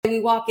we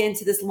walk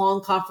into this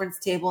long conference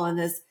table, and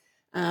this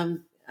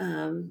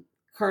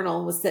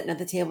colonel was sitting at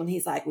the table, and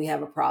he's like, "We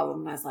have a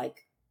problem." And I was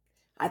like,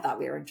 I thought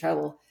we were in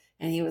trouble.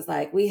 And he was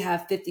like, "We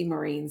have 50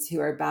 Marines who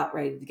are about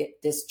ready to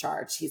get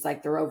discharged." He's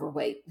like, "They're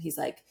overweight." He's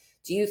like,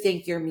 "Do you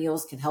think your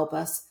meals can help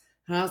us?"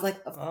 And I was like,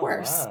 "Of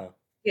course." Wow.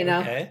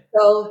 Okay.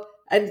 So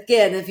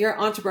again, if you're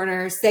an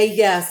entrepreneur, say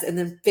yes and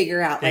then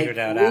figure out, Figure it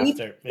out leap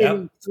after.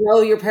 and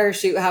throw your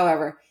parachute,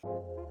 however.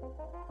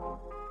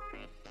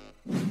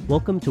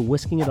 Welcome to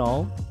Whisking It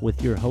All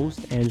with your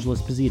host, Angela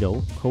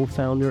Esposito,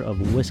 co-founder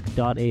of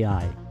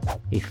Whisk.ai,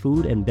 a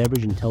food and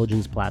beverage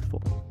intelligence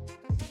platform.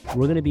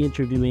 We're going to be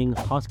interviewing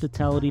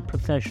hospitality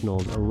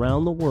professionals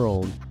around the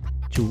world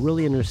to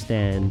really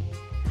understand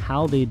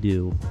how they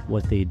do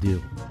what they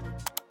do.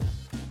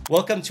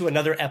 Welcome to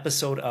another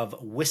episode of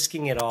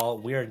Whisking It All.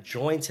 We are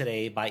joined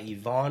today by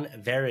Evonne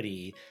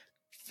Varady,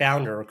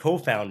 founder or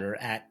co-founder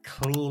at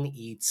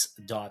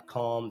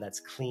cleaneatz.com. That's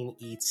Clean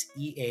Eatz,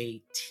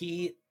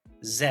 E-A-T-Z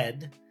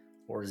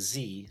or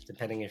Z,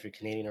 depending if you're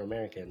Canadian or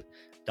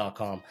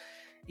American.com.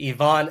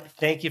 Evonne,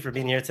 thank you for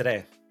being here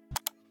today.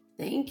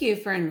 Thank you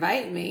for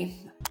inviting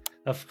me.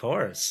 Of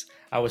course.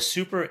 I was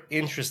super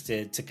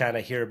interested to kind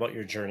of hear about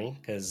your journey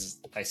because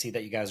I see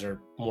that you guys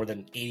are more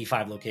than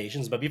 85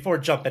 locations. But before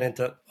jumping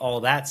into all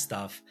that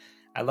stuff,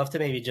 I'd love to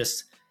maybe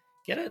just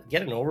get an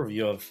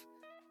overview of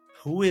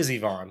who is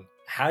Evonne?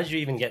 How did you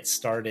even get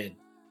started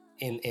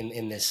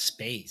in this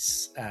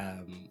space?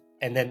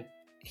 And then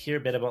hear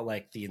a bit about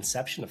like the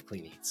inception of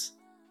Clean Eatz.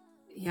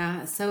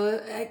 Yeah, so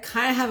I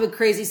kind of have a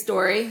crazy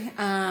story.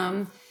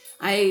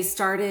 I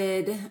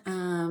started,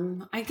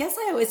 I guess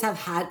I always have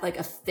had like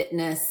a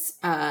fitness,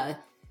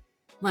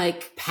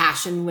 like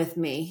passion with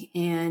me.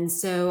 And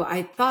so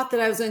I thought that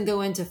I was going to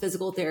go into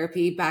physical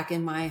therapy back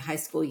in my high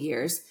school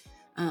years.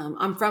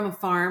 I'm from a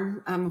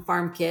farm. I'm a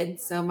farm kid.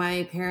 So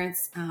my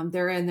parents,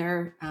 they're in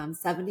their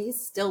 70s,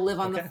 still live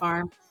on the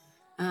farm,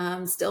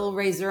 still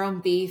raise their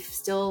own beef.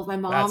 Still, my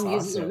mom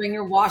uses a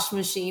Ringer wash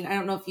machine. I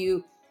don't know if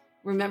you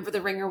remember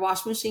the Ringer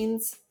wash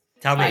machines.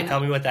 Tell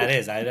me what that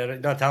is. I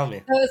don't know. Tell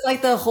me. So it's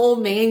like the whole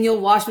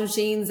manual wash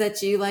machines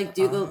that you like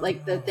do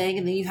the thing,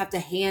 and then you have to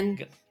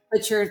hand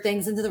put your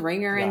things into the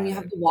Ringer, and you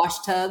have the wash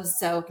tubs.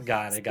 So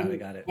got it.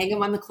 Hang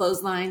them on the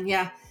clothesline.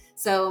 Yeah.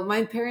 So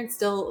my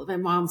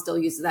mom still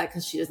uses that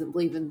because she doesn't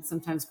believe in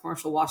sometimes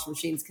commercial wash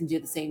machines can do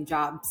the same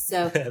job.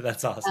 So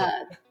that's awesome.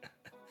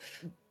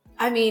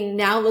 I mean,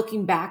 now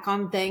looking back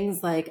on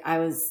things, like I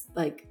was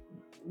like,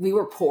 we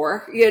were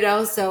poor,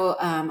 so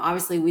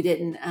obviously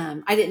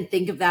I didn't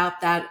think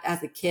about that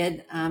as a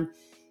kid.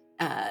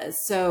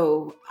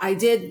 So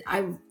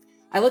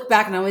I look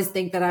back and I always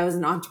think that I was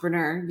an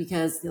entrepreneur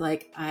because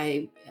like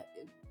I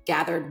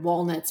gathered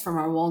walnuts from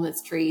our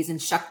walnuts trees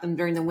and shucked them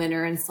during the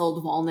winter and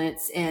sold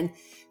walnuts and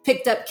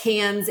picked up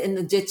cans in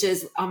the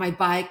ditches on my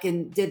bike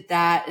and did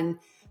that. And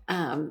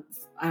I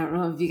don't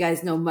know if you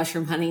guys know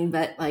mushroom hunting,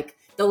 but like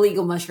the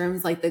legal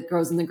mushrooms, like that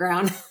grows in the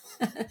ground.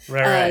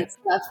 Right.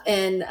 Stuff,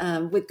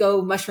 and would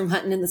go mushroom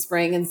hunting in the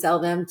spring and sell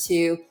them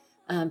to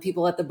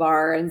people at the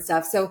bar and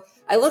stuff. So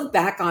I look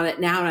back on it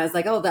now and I was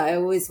like, oh, that I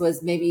always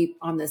was maybe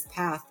on this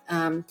path.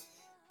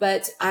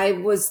 But I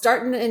was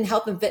starting in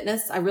health and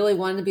fitness. I really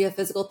wanted to be a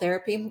physical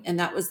therapy. And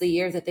that was the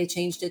year that they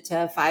changed it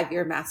to a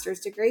 5-year master's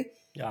degree.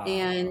 Oh.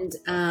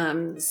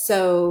 And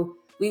so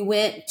we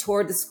went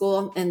toward the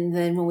school. And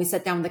then when we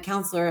sat down with the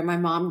counselor, my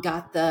mom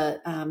got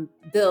the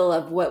bill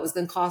of what it was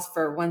going to cost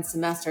for one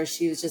semester.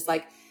 She was just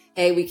like,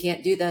 hey, we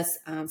can't do this.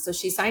 So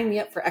she signed me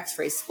up for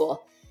x-ray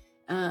school.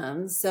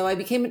 So I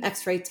became an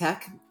x-ray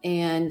tech,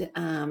 and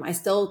I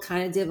still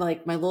kind of did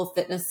like my little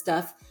fitness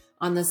stuff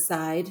on the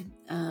side.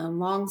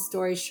 Long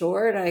story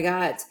short, I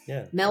got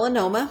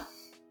melanoma.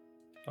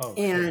 Oh,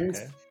 and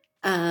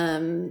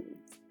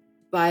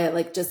by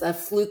like just a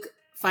fluke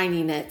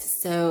finding it.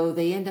 So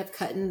they end up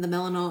cutting the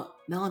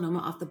melanoma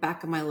off the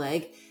back of my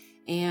leg.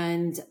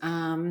 And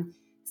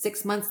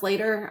 6 months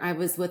later, I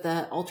was with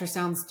an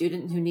ultrasound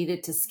student who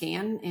needed to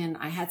scan, and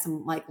I had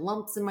some like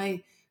lumps in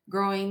my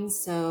groin.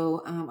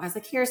 So I was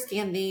like, here,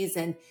 scan these.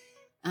 And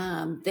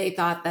they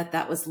thought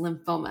that was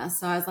lymphoma.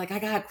 So I was like, I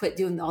got to quit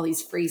doing all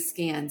these free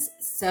scans.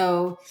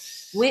 So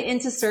went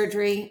into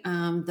surgery.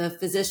 The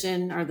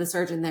physician or the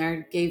surgeon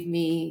there gave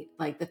me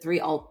like the three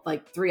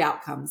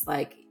outcomes,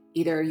 like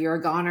either you're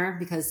a goner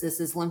because this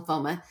is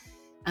lymphoma.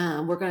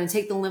 We're going to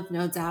take the lymph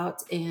nodes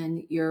out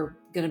and you're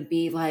going to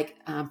be like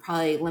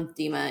probably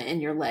lymphedema in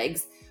your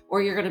legs,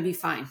 or you're going to be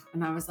fine.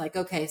 And I was like,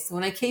 okay. So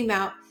when I came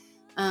out,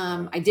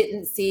 I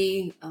didn't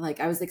see, like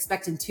I was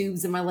expecting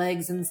tubes in my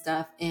legs and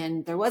stuff,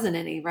 and there wasn't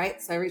any,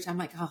 right? So every time I'm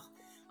like, oh,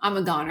 I'm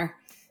a goner.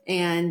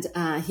 And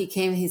he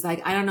came, he's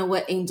like, I don't know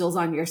what angel's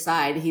on your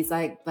side. He's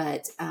like,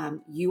 but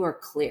you are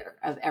clear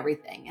of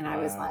everything. And I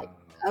was like,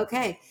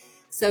 okay.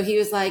 So he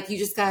was like, you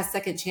just got a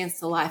second chance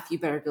to life. You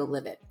better go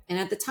live it. And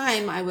at the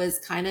time I was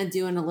kind of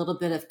doing a little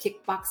bit of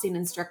kickboxing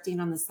instructing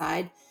on the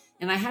side.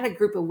 And I had a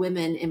group of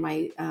women in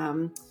my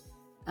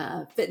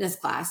fitness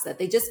class that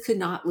they just could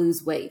not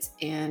lose weight.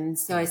 And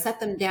so I set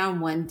them down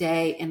one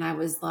day and I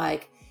was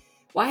like,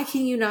 why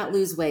can you not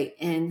lose weight?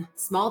 In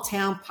small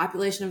town,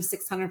 population of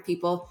 600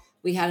 people,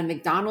 we had a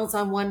McDonald's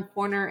on one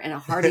corner and a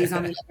Hardee's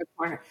on the other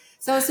corner.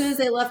 So as soon as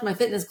they left my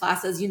fitness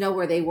classes, you know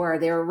where they were.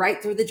 They were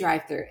right through the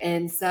drive-thru.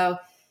 And so,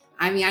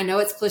 I mean, I know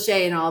it's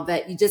cliche and all,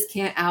 but you just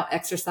can't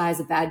out-exercise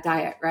a bad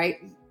diet, right?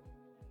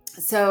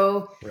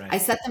 So I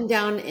set them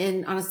down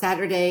on a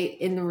Saturday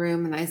in the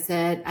room, and I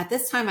said, at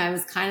this time, I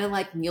was kind of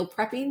like meal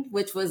prepping,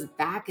 which was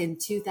back in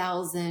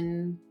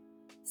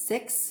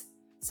 2006.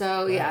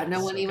 So yeah,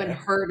 no one even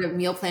heard of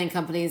meal plan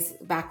companies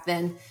back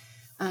then.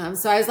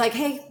 So I was like,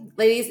 hey,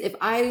 ladies, if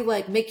I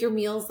like make your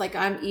meals like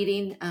I'm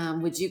eating,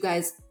 would you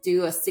guys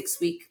do a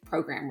 6-week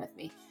program with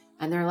me?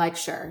 And they're like,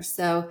 sure.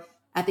 So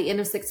at the end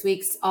of 6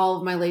 weeks, all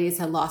of my ladies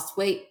had lost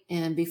weight.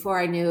 And before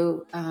I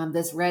knew,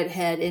 this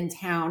redhead in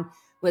town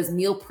was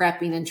meal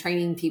prepping and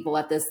training people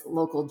at this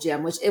local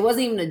gym, which it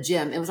wasn't even a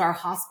gym. It was our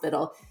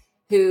hospital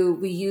who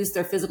we used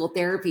their physical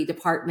therapy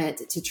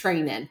department to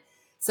train in.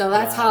 So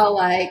that's how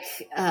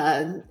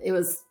it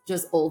was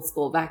just old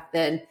school back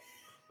then.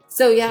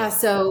 So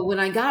so when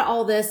I got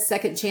all this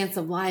second chance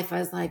of life, I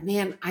was like,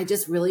 man, I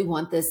just really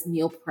want this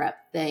meal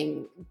prep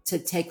thing to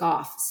take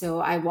off. So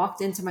I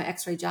walked into my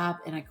x-ray job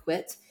and I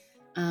quit.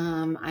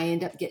 I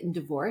ended up getting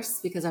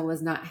divorced because I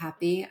was not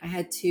happy. I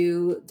had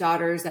 2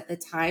 daughters at the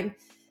time.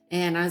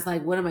 And I was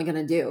like, what am I going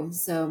to do?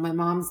 So my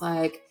mom's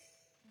like,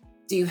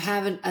 do you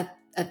have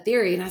a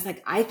theory? And I was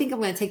like, I think I'm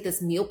going to take this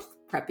meal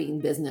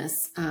prepping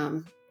business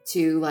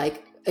to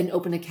like and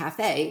open a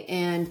cafe.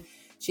 And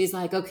she's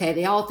like, okay,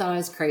 they all thought I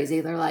was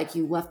crazy. They're like,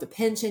 you left a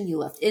pension, you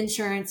left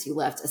insurance, you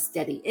left a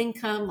steady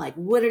income. Like,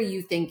 what are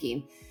you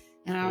thinking?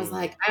 And I was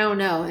like, I don't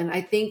know. And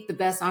I think the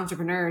best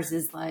entrepreneurs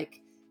is like,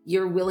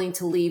 you're willing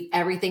to leave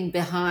everything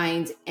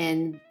behind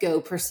and go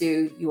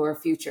pursue your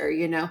future,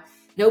 you know?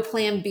 No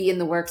plan B in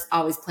the works,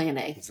 always plan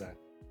A. Exactly.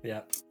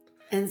 Yeah.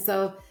 And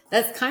so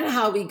that's kind of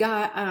how we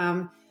got,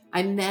 I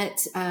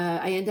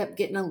ended up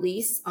getting a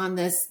lease on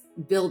this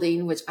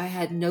building, which I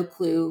had no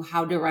clue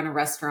how to run a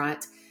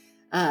restaurant.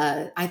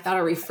 I thought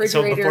a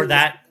refrigerator. So before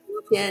that,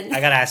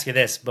 I got to ask you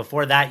this.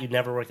 Before that, you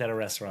never worked at a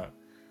restaurant?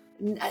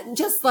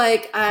 Just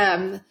like,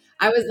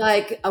 I was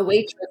like a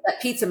waitress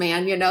at Pizza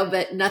Man, you know,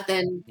 but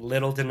nothing.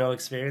 Little to no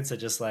experience. So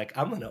just like,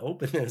 I'm going to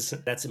open this.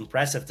 That's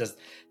impressive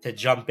to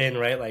jump in,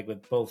 right? Like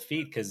with both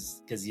feet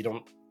because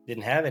you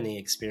didn't have any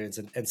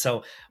experience. And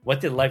so what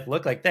did life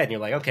look like then?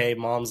 You're like, okay,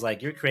 mom's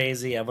like, you're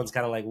crazy. Everyone's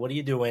kind of like, what are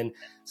you doing?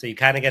 So you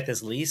kind of get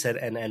this lease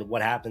and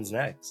what happens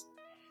next?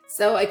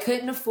 So I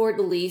couldn't afford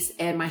the lease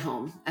and my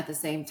home at the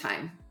same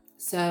time.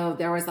 So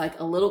there was like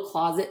a little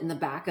closet in the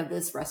back of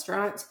this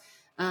restaurant.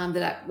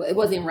 It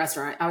wasn't even a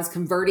restaurant. I was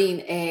converting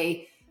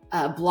a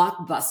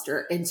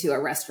Blockbuster into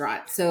a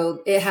restaurant.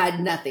 So it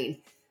had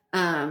nothing.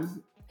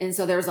 And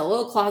so there was a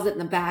little closet in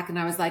the back and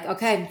I was like,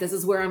 okay, this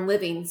is where I'm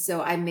living.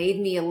 So I made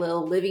me a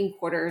little living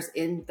quarters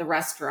in the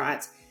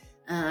restaurant.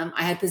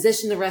 I had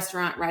positioned the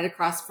restaurant right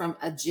across from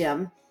a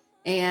gym.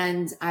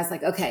 And I was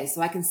like, okay,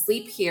 so I can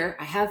sleep here.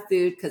 I have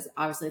food because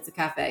obviously it's a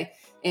cafe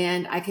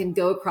and I can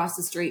go across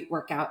the street,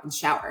 work out and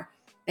shower.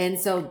 And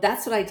so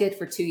that's what I did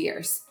for 2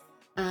 years.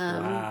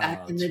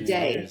 Back in the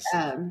day.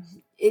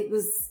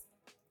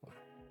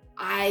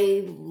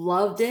 I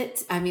loved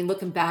it. I mean,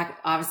 looking back,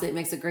 obviously it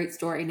makes a great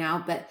story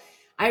now, but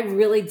I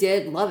really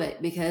did love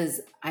it because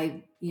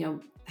I,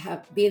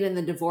 have been in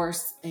the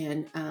divorce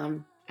and,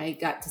 I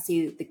got to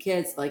see the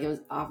kids, like it was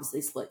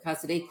obviously split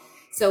custody.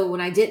 So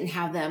when I didn't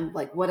have them,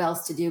 like what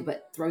else to do,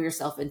 but throw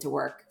yourself into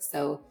work.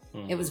 So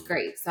it was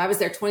great. So I was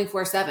there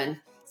 24/7.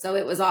 So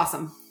it was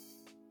awesome.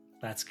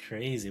 That's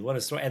crazy. What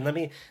a story. And let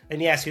me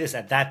ask you this.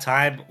 At that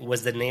time,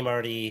 was the name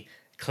already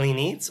Clean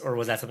Eatz or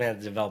was that something that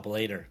developed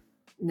later?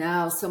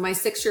 No. So my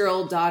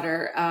 6-year-old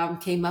daughter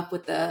came up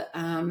with the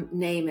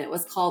name. It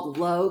was called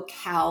Low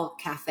Cal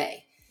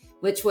Cafe,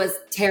 which was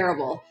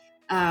terrible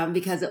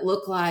because it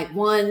looked like,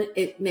 one,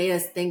 it made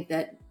us think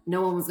that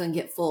no one was going to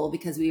get full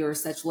because we were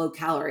such low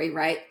calorie,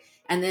 right?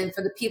 And then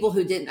for the people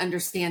who didn't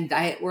understand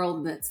diet world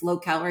and it's low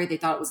calorie, they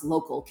thought it was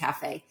local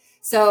cafe.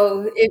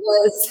 So it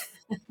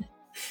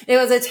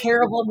was a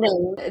terrible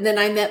name. And then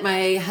I met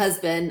my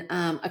husband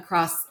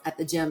across at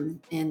the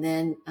gym. And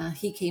then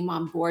he came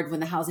on board when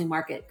the housing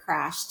market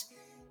crashed.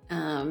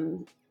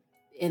 And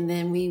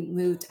then we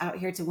moved out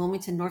here to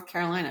Wilmington, North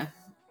Carolina.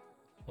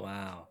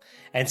 Wow.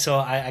 And so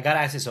I got to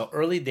ask you, so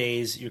early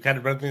days, you're kind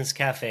of running this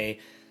cafe.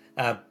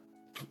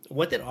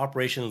 What did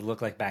operations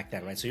look like back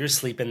then, right? So you're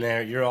sleeping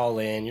there, you're all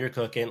in, you're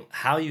cooking.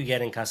 How are you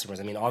getting customers?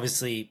 I mean,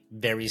 obviously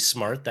very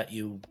smart that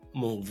you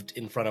moved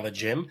in front of a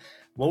gym.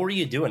 What were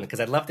you doing?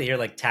 Because I'd love to hear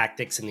like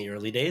tactics in the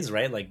early days,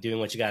 right? Like doing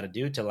what you got to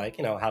do to like,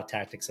 how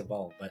tactics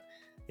evolve. But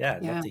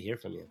I'd love to hear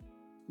from you.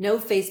 No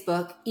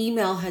Facebook.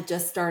 Email had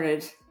just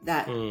started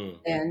that.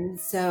 And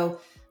so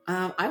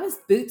I was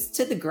boots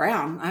to the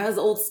ground. I was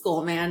old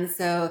school, man.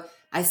 So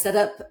I set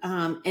up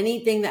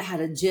anything that had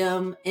a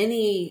gym,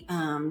 any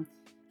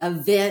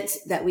event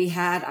that we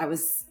had. I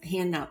was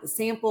handing out the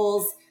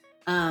samples.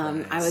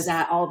 Nice. I was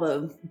at all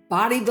the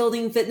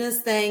bodybuilding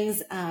fitness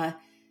things. I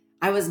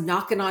was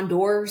knocking on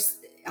doors.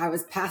 I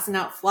was passing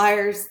out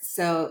flyers.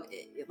 So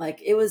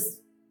it was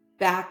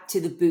back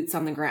to the boots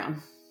on the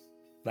ground.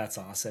 That's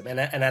awesome. And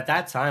at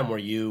that time,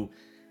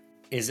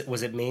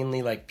 was it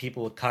mainly like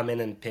people would come in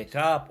and pick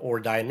up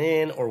or dine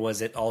in, or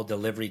was it all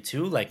delivery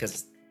too? Like,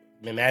 'cause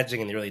I'm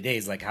imagining in the early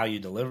days, like how you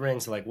delivering.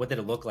 So like, what did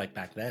it look like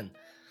back then?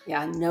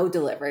 Yeah, no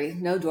delivery,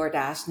 no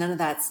DoorDash, none of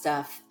that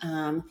stuff.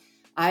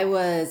 I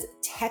was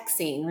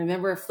texting.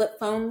 Remember flip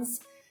phones?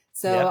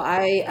 So Yep.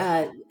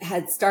 I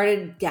had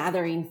started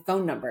gathering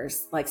phone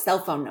numbers, like cell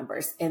phone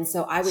numbers. And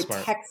so I would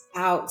Smart. text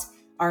out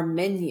our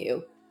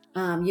menu,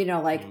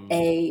 like Mm.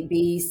 A,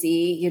 B,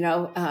 C,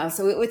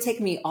 so it would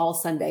take me all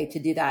Sunday to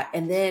do that.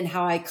 And then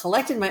how I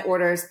collected my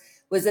orders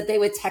was that they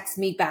would text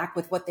me back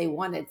with what they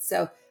wanted.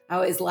 So I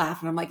always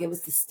laugh and I'm like, it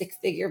was the stick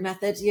figure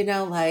method,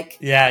 like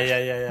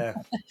Yeah.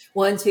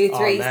 1, 2, Oh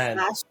 3 man.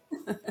 slash.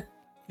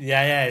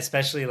 Yeah.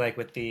 Especially like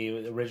with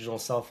the original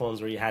cell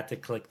phones where you had to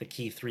click the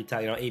key 3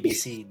 times, A, B,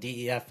 C,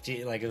 D, E, F,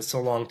 G. Like it was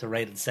so long to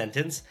write a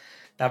sentence.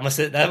 That must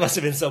have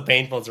been so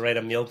painful to write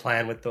a meal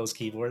plan with those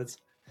keyboards.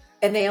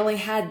 And they only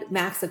had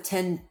max of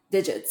 10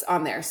 digits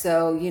on there.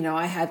 So,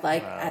 I had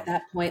at Wow.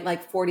 that point,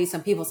 40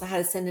 some people. So I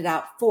had to send it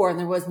out 4 and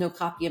there was no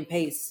copy and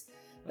paste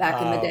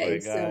back in the Oh my day.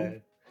 So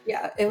God.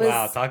 yeah, it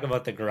Wow. was Talk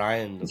about the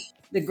grind.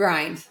 the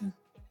grind.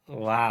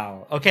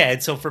 Wow. Okay.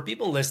 And so for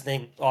people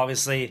listening,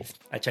 obviously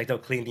I checked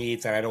out Clean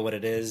Eats and I know what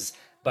it is,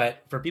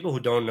 but for people who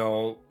don't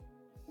know,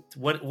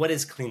 what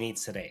is Clean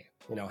Eats today?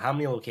 How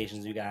many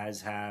locations do you guys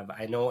have?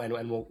 I know, and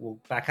we'll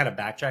kind of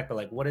backtrack, but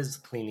like, what does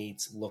Clean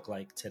Eats look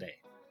like today?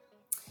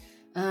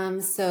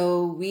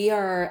 So we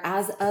are,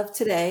 as of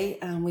today,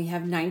 we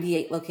have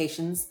 98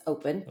 locations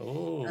open.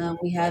 Oh,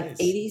 We have nice.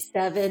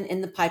 87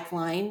 in the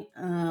pipeline.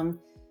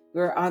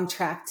 We're on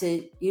track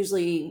to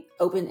usually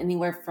open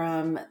anywhere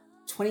from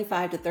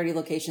 25 to 30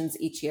 locations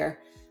each year.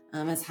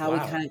 Is how we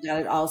Wow. kind of got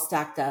it all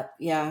stacked up.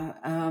 Yeah.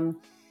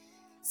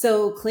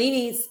 So Clean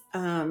Eats,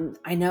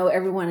 I know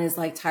everyone is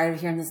tired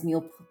of hearing this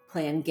meal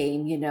plan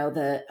game,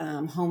 the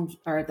home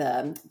or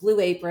the Blue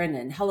Apron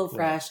and HelloFresh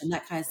Right. and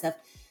that kind of stuff.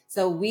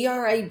 So we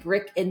are a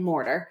brick and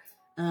mortar.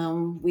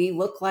 We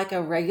look like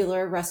a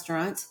regular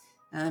restaurant.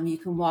 You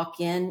can walk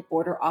in,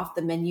 order off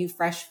the menu,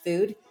 fresh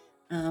food.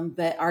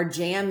 But our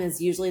jam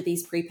is usually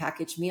these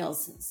prepackaged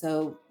meals.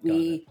 So Got it.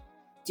 we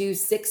do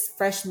 6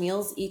 fresh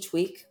meals each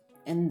week.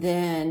 And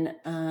then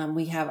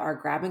we have our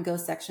grab and go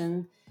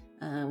section.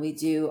 We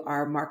do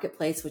our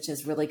marketplace, which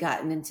has really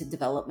gotten into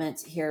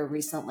development here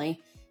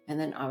recently. And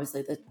then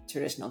obviously the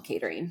traditional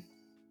catering.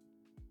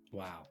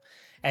 Wow.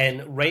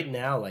 And right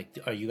now, like,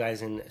 are you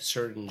guys in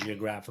certain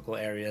geographical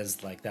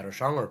areas like that are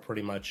strong, or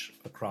pretty much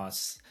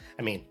across?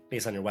 I mean,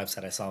 based on your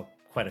website, I saw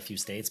quite a few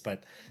states,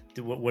 but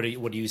what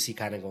do you see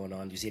kind of going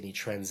on? Do you see any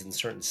trends in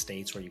certain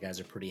states where you guys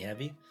are pretty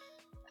heavy?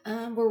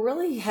 We're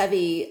really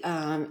heavy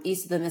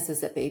east of the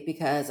Mississippi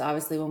because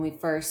obviously when we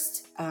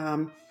first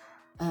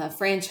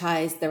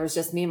franchised, there was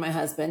just me and my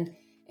husband.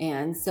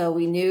 And so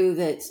we knew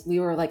that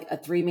we were like a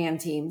 3-man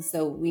team.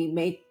 So we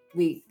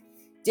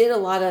did a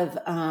lot of,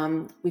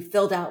 we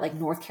filled out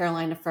North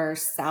Carolina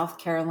first, South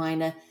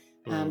Carolina,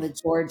 Mm. the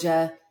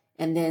Georgia,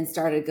 and then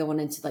started going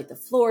into the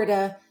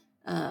Florida.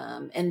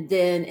 And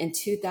then in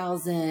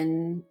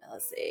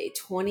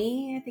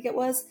 2020, I think it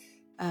was,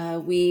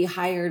 we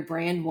hired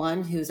Brand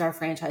One, who's our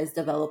franchise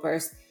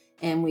developers,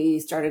 and we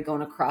started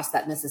going across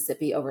that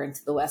Mississippi over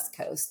into the West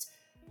Coast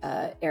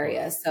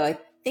area. Right. So I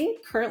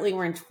think currently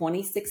we're in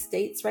 26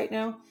 states right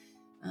now.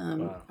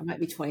 Wow. I might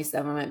be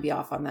 27, I might be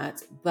off on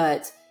that,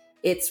 but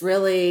it's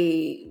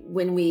really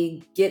when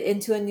we get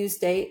into a new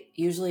state,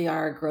 usually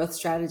our growth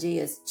strategy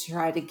is to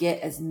try to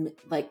get as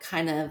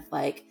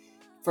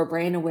for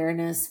brand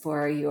awareness,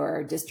 for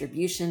your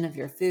distribution of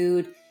your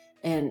food,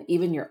 and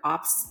even your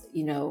ops,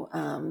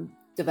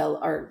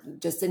 develop or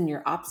just in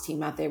your ops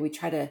team out there. We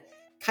try to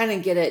kind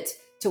of get it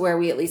to where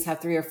we at least have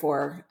 3 or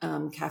 4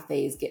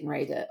 cafes getting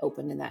ready to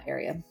open in that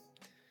area.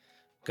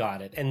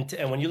 Got it. And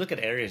when you look at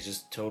areas,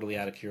 just totally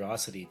out of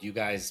curiosity, do you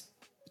guys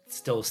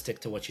still stick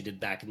to what you did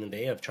back in the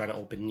day of trying to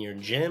open near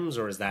gyms,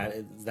 or is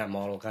that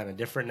model kind of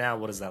different now?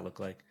 What does that look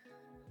like?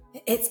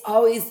 It's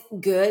always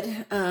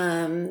good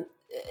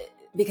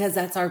because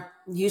that's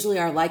usually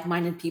our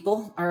like-minded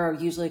people are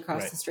usually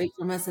across Right. the street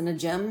from us in a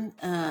gym.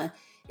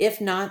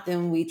 If not,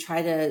 then we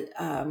try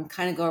to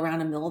kind of go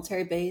around a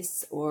military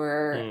base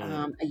or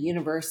Mm. a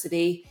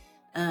university.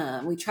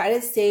 We try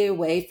to stay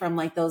away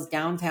from those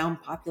downtown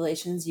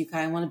populations. You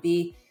kind of want to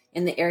be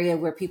in the area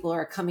where people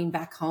are coming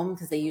back home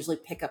because they usually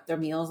pick up their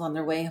meals on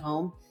their way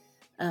home.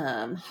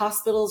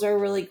 Hospitals are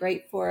really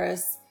great for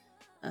us.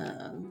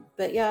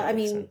 But yeah, That I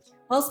makes mean,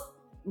 sense.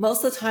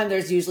 most of the time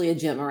there's usually a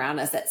gym around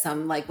us at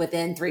some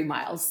within 3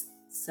 miles.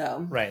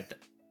 So Right.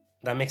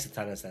 That makes a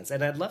ton of sense.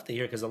 And I'd love to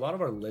hear, because a lot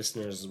of our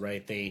listeners,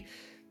 right, they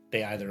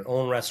either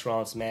own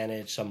restaurants,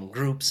 manage some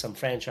groups, some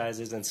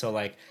franchises. And so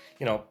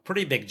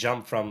pretty big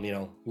jump from,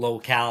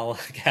 local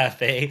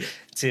cafe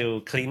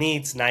to Clean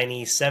Eats,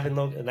 97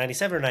 or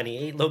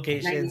 98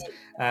 locations.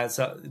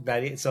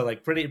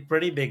 98.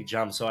 Pretty big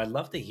jump. So I'd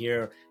love to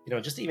hear,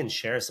 just even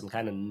share some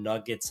kind of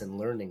nuggets and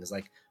learnings.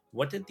 Like,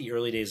 what did the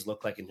early days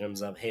look like in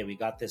terms of, hey, we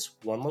got this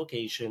one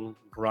location,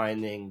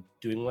 grinding,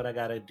 doing what I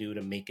got to do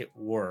to make it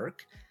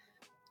work,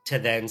 to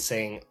then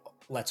saying,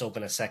 let's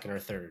open a second or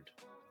third,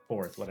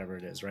 fourth, whatever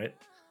it is, right?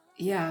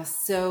 Yeah.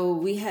 So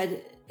we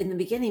had, in the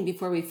beginning,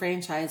 before we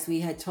franchised, we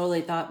had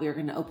totally thought we were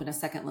going to open a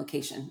second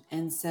location.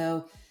 And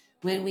so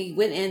when we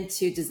went in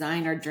to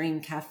design our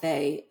dream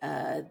cafe,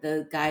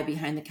 the guy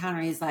behind the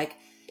counter, he's like,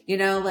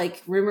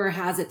 like rumor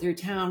has it through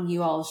town,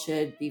 you all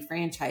should be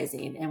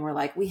franchising. And we're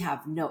like,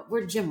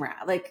 we're gym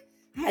rat. Like,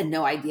 I had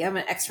no idea. I'm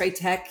an x-ray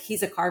tech.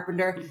 He's a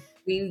carpenter.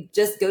 We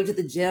just go to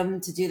the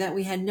gym to do that.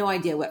 We had no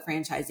idea what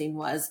franchising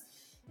was.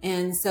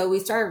 And so we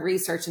started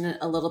researching it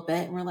a little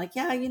bit, and we're like,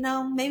 yeah,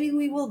 maybe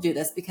we will do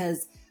this,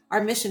 because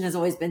our mission has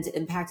always been to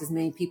impact as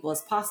many people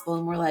as possible.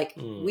 And we're like,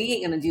 we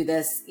ain't going to do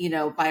this,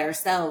 by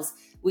ourselves.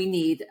 We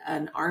need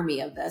an army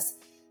of this.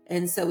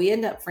 And so we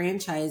end up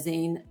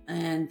franchising,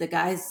 and the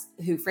guys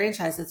who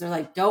franchise us are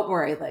like, don't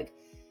worry. Like,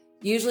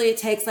 usually it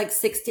takes like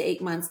 6 to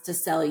 8 months to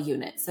sell a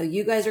unit. So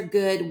you guys are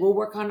good. We'll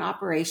work on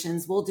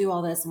operations. We'll do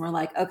all this. And we're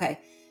like, okay.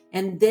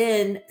 And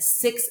then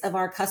 6 of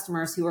our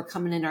customers who were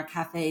coming in our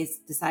cafes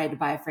decided to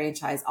buy a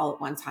franchise all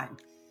at one time.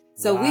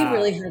 So we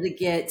really had to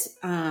get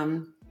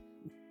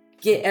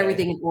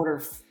everything in order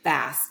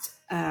fast.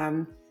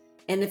 And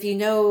if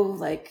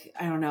like,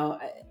 I don't know,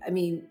 I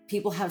mean,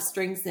 people have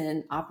strengths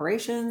in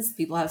operations,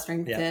 people have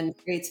strengths in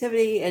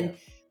creativity. And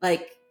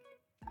like,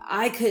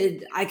 I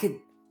could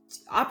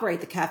operate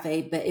the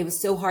cafe, but it was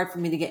so hard for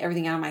me to get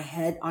everything out of my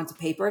head onto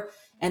paper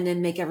and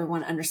then make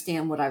everyone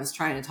understand what I was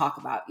trying to talk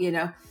about,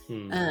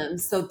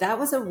 So that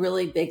was a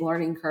really big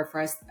learning curve for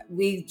us.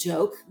 We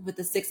joke with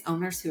the 6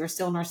 owners who are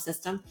still in our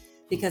system,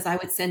 because I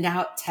would send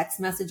out text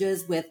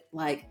messages with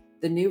like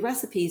the new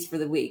recipes for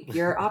the week,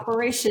 your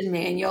operation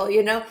manual,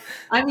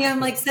 I mean, I'm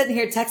like sitting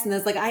here texting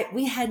this, like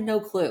we had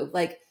no clue,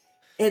 like,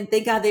 and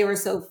thank God they were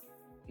so,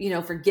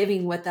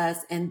 forgiving with us,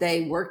 and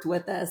they worked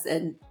with us,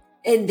 and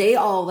they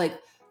all, like,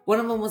 one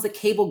of them was a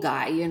cable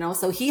guy,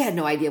 so he had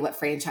no idea what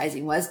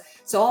franchising was.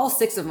 So all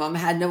 6 of them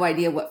had no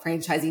idea what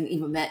franchising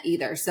even meant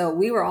either. So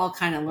we were all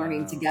kind of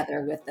learning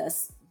together with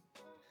this.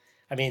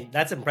 I mean,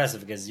 that's impressive,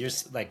 because you're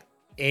like,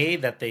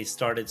 that they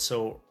started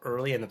so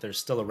early and that they're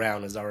still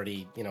around is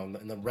already,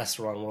 in the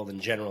restaurant world in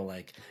general,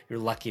 like, you're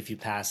lucky if you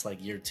pass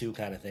like year 2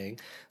 kind of thing.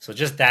 So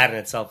just that in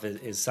itself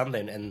is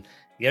something. And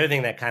the other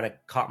thing that kind of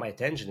caught my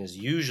attention is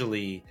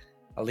usually,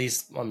 at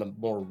least on the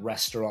more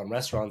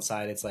restaurant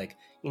side, it's like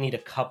you need a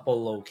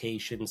couple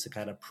locations to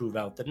kind of prove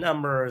out the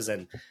numbers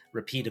and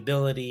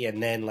repeatability.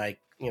 And then like,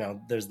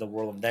 there's the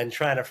world of then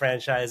trying to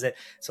franchise it.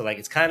 So like,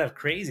 it's kind of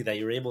crazy that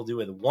you're able to do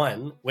it with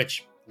one,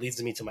 which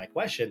leads me to my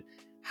question.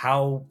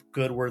 How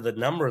good were the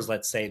numbers,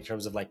 let's say, in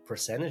terms of like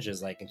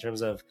percentages, like in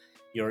terms of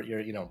your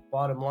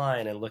bottom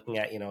line, and looking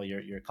at,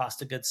 your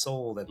cost of goods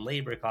sold and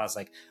labor costs,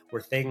 like, were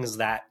things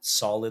that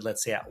solid,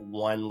 let's say, at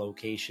one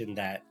location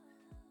that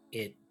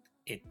it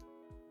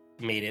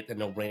made it a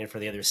no-brainer for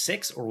the other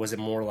 6, or was it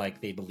more like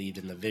they believed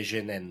in the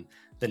vision and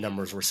the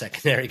numbers were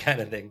secondary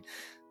kind of thing?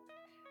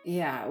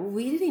 Yeah,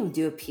 we didn't even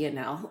do a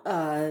P&L.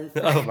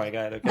 Oh my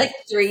God. Okay. Like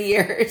 3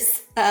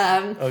 years.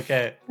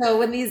 Okay. So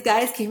when these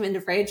guys came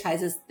into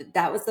franchises,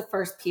 that was the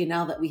first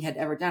P&L that we had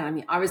ever done. I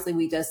mean, obviously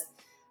we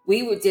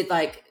did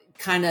like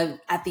kind of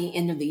at the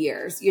end of the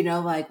years,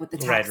 like with the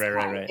tax guy.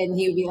 Right. And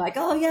he would be like,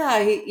 oh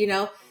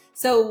yeah,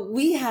 so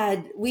we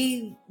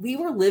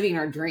were living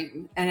our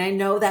dream. And I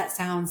know that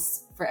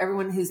sounds, for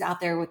everyone who's out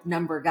there with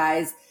number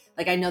guys,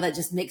 like, I know that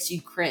just makes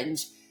you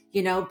cringe,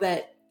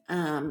 but,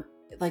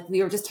 like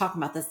we were just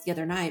talking about this the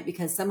other night,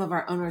 because some of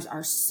our owners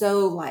are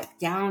so like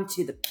down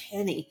to the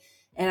penny.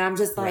 And I'm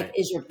just like,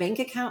 is your bank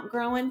account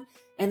growing?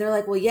 And they're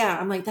like, well, yeah.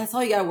 I'm like, that's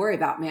all you got to worry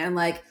about, man.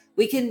 Like,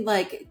 we can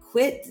like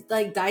quit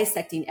like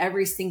dissecting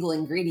every single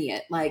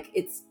ingredient. Like,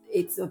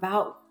 it's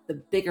about the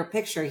bigger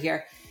picture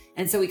here.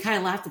 And so we kind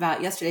of laughed about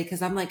it yesterday,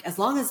 because I'm like, as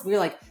long as we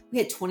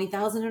had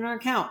 20,000 in our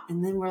account,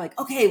 and then we're like,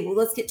 okay, well,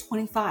 let's get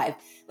 25,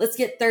 let's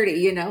get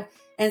 30,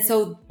 And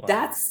so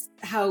that's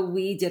how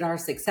we did our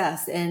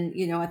success. And,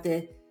 at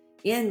the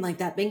end, like,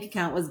 that bank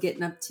account was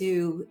getting up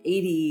to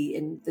 80,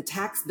 and the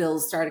tax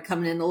bills started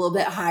coming in a little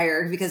bit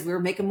higher because we were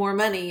making more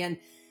money. And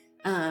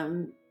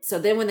so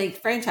then when they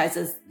franchised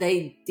us,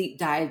 they deep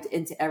dived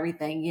into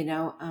everything,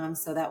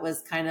 so that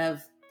was kind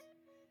of,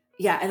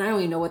 yeah. And I don't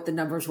even know what the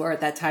numbers were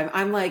at that time.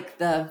 I'm like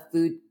the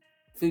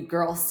food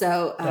girl.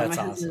 So my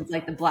husband's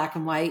like the black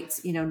and white,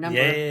 number.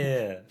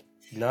 Yeah.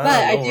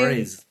 No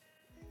worries.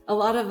 A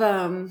lot of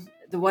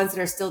the ones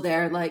that are still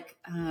there, like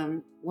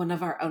one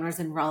of our owners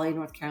in Raleigh,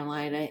 North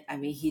Carolina, I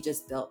mean, he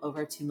just built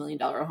over $2 million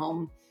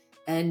home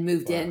and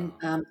moved in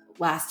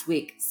last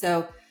week.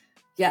 So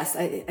yes,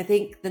 I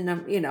think the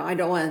number, I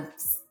don't want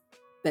to,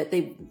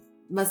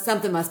 but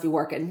something must be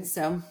working.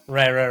 So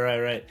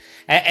right.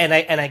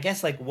 And I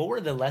guess, like, what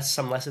were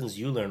some lessons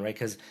you learned, right?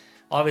 Because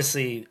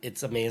obviously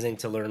it's amazing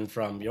to learn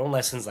from your own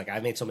lessons. Like, I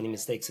made so many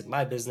mistakes in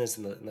my business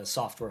in the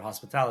software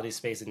hospitality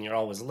space, and you're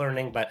always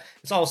learning, but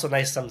it's also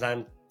nice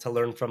sometimes to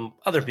learn from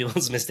other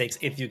people's mistakes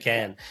if you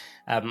can.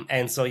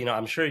 And so,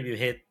 I'm sure you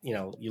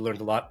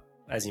learned a lot,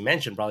 as you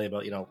mentioned, probably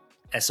about,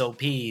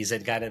 SOPs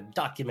and kind of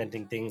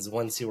documenting things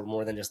once you were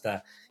more than just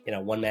a,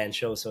 one-man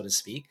show, so to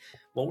speak.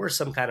 What were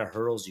some kind of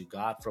hurdles you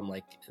got from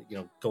like,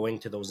 going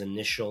to those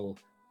initial,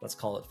 let's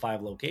call it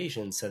 5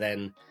 locations, to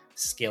then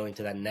scaling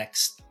to that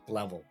next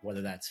level,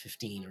 whether that's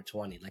 15 or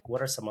 20? Like,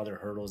 what are some other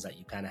hurdles that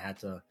you kind of had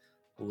to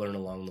learn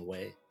along the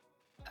way?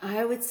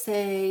 I would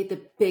say the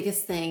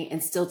biggest thing,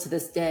 and still to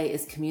this day,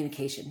 is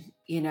communication.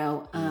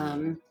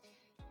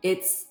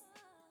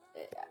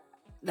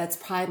 That's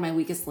probably my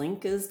weakest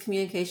link is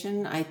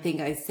communication. I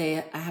think I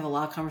have a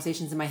lot of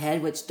conversations in my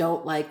head, which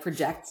don't like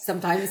project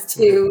sometimes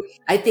to,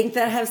 I think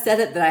that I have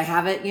said it, that I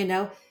haven't,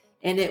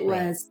 and it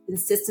was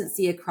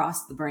consistency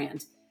across the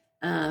brand.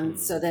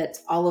 So that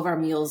all of our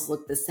meals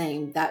look the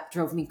same. That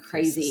drove me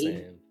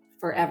crazy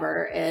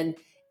forever. And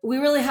we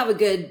really have a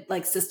good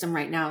like system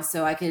right now.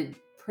 So I could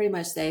pretty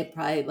much say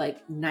probably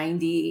like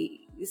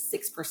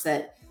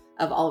 96%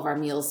 of all of our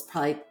meals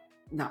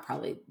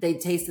they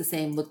taste the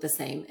same, look the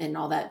same, and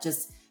all that,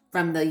 just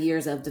from the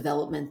years of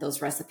development,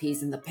 those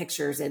recipes and the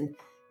pictures. And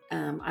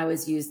I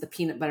always use the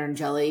peanut butter and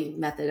jelly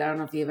method. I don't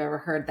know if you've ever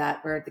heard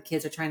that, where the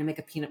kids are trying to make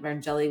a peanut butter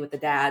and jelly with the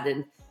dad,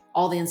 and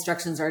all the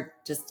instructions are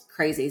just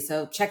crazy.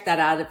 So check that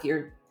out if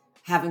you're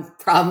having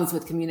problems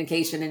with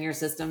communication in your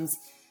systems.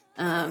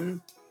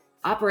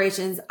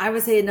 Operations, I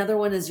would say another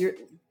one is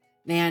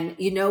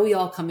we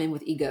all come in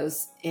with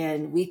egos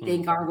and we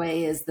think our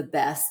way is the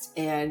best.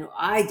 And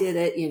I did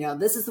it,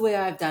 this is the way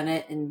I've done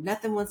it and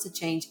nothing wants to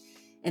change.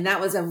 And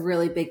that was a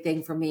really big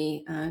thing for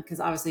me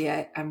because obviously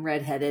I'm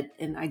redheaded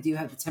and I do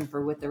have the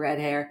temper with the red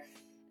hair.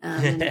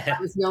 I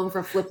was known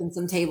for flipping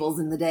some tables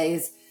in the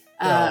days.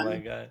 Oh my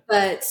God.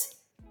 But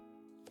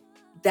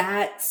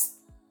that's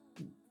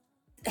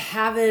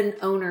having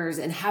owners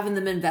and having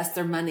them invest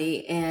their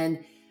money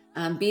and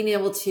being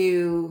able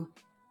to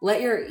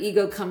let your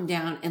ego come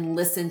down and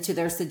listen to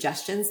their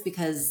suggestions,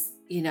 because,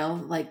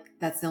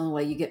 that's the only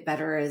way you get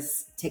better,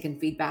 is taking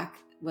feedback,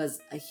 was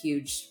a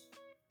huge,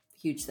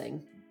 huge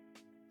thing.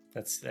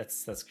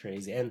 That's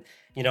crazy. And,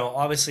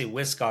 obviously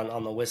Whisk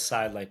on the Whisk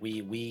side, like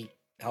we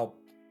help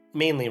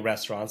mainly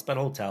restaurants, but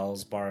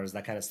hotels, bars,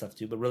 that kind of stuff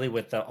too. But really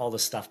with all the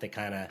stuff they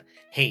kind of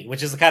hate,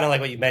 which is kind of like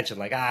what you mentioned,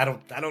 like, I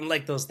don't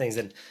like those things.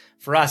 And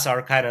for us,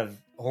 our kind of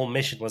whole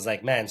mission was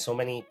like, man, so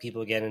many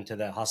people get into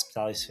the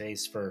hospitality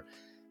space for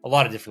a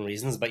lot of different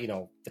reasons, but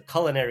the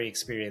culinary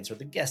experience or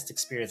the guest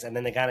experience, and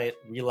then they kind of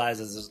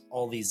realizes there's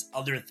all these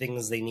other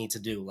things they need to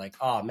do, like,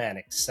 oh man,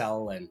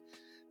 Excel and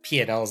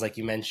P&Ls, like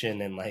you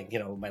mentioned, and like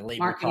my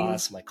labor marketing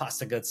costs, my cost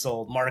of goods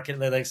sold, market,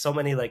 like so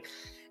many, like,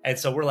 and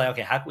so we're like,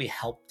 okay, how can we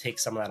help take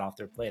some of that off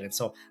their plate? And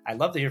so I'd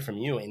love to hear from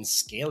you in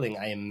scaling.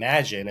 I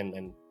imagine,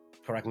 and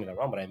correct me if I'm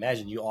wrong, but I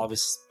imagine you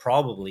obviously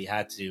probably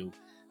had to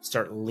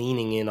start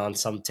leaning in on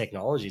some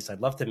technologies.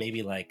 I'd love to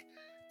maybe like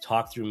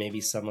talk through maybe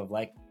some of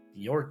like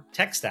your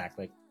tech stack,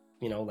 like,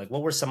 like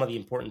what were some of the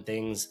important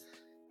things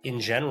in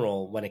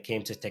general when it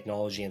came to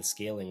technology and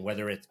scaling,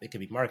 whether it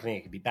could be marketing,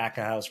 it could be back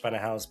of house, front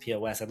of house,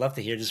 POS. I'd love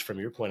to hear just from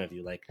your point of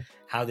view, like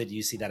how did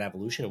you see that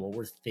evolution and what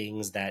were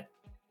things that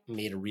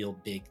made a real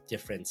big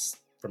difference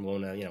from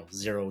going to,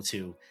 0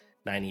 to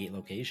 98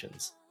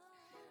 locations?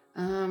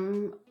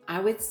 I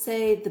would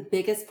say the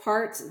biggest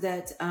part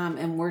that,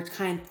 and we're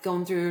kind of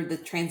going through the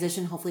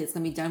transition, hopefully it's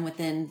going to be done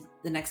within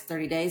the next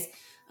 30 days,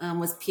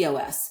 was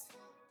POS.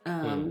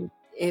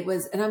 It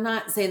was, and I'm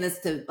not saying this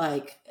to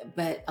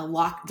but a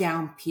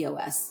lockdown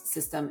POS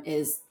system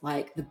is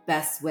like the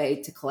best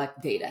way to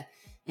collect data.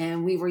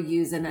 And we were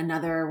using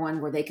another one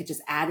where they could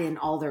just add in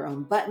all their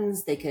own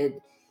buttons. They could,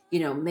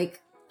 make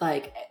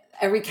like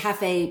every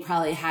cafe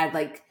probably had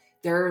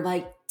there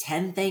are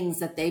 10 things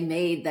that they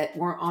made that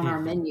weren't on our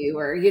menu,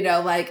 or,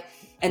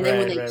 and then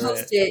when they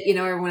post it,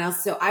 everyone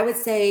else. So I would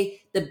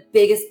say the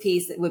biggest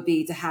piece would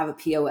be to have a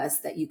POS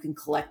that you can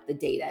collect the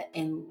data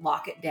and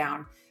lock it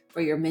down for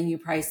your menu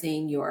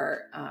pricing,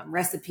 your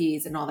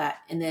recipes and all that.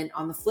 And then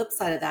on the flip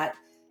side of that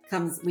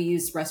we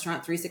use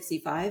Restaurant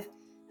 365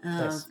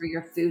 for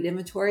your food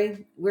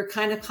inventory. We're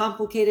kind of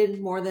complicated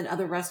more than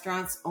other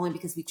restaurants only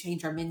because we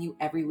change our menu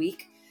every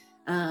week.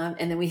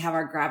 And then we have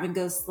our grab and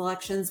go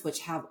selections,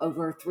 which have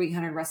over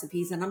 300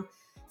 recipes in them.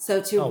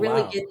 So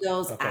to get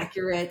those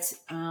accurate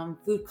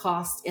food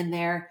costs in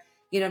there,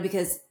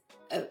 because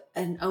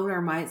an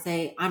owner might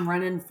say, I'm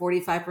running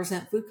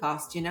 45% food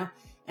cost,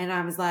 and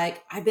I was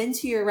like, I've been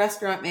to your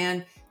restaurant,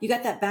 man. You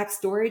got that back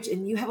storage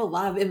and you have a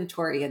lot of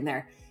inventory in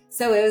there.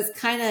 So it was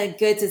kind of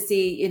good to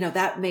see,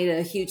 that made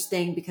a huge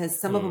thing because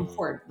some of them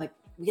hoard, like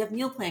we have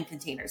meal plan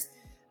containers.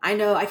 I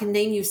know I can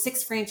name you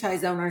 6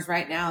 franchise owners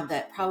right now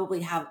that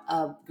probably have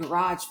a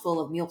garage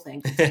full of meal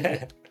plan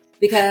containers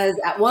because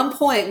at one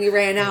point we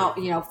ran out,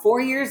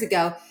 4 years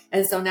ago.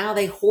 And so now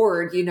they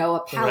hoard, a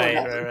pallet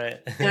of them. Right.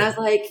 And I was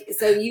like,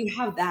 so you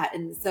have that.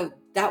 And so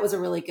that was a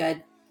really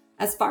good.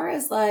 As far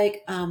as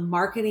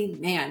marketing,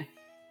 man,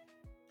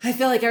 I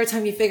feel like every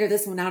time you figure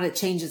this one out, it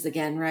changes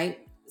again, right?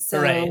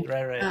 So Right.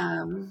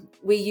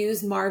 We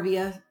use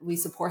Marvia. We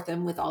support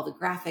them with all the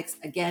graphics.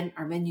 Again,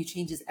 our menu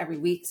changes every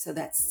week. So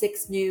that's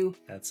 6 new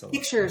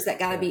pictures that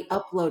got to be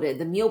uploaded,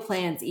 the meal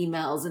plans,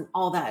 emails, and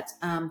all that.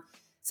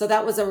 So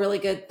that was a really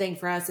good thing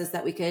for us, is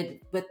that we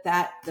could, with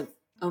that, the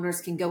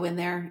owners can go in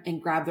there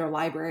and grab their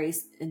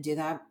libraries and do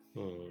that.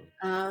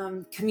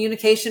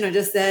 Communication, I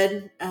just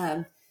said,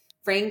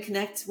 Frame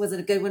Connect was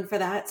a good one for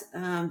that.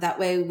 That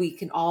way we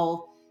can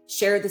all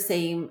share the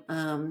same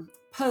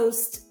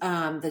post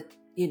that,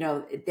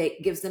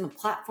 it gives them a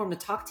platform to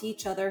talk to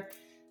each other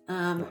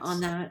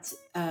on that.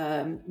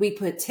 We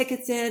put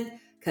tickets in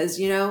because,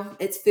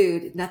 it's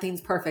food.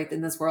 Nothing's perfect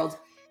in this world.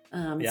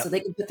 So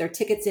they can put their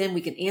tickets in.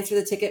 We can answer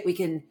the ticket. We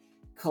can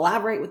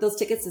collaborate with those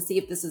tickets to see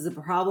if this is a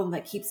problem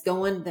that keeps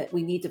going, that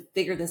we need to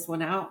figure this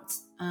one out.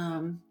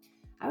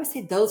 I would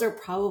say those are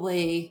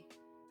probably,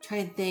 try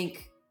and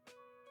think.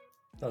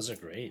 Those are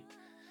great.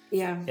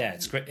 Yeah. Yeah,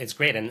 it's great. It's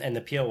great. And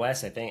the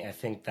POS, I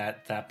think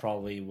that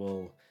probably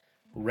will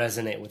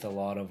resonate with a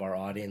lot of our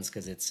audience,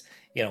 because it's,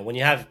 when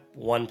you have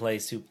one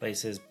place, two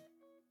places,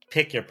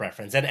 pick your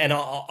preference. And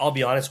I'll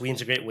be honest, we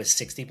integrate with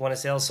 60 point of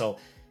sale. So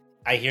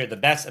I hear the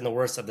best and the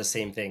worst of the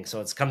same thing. So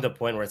it's come to a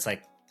point where it's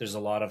like, there's a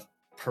lot of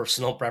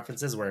personal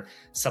preferences where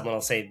someone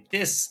will say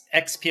this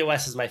X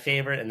POS is my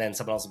favorite, and then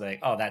someone else will be like,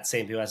 oh, that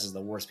same POS is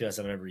the worst POS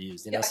I've ever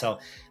used. So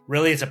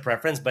really it's a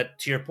preference. But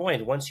to your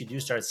point, once you do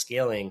start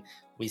scaling,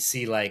 we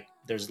see like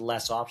there's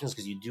less options,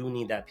 because you do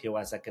need that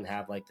POS that can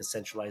have like the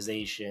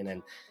centralization,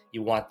 and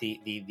you want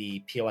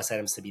the POS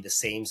items to be the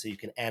same so you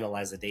can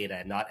analyze the data,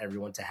 and not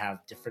everyone to have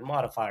different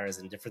modifiers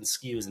and different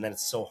SKUs, and then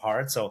it's so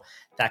hard. So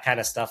that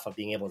kind of stuff of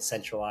being able to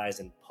centralize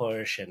and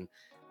push and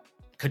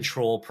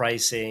control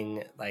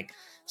pricing like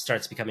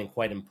starts becoming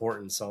quite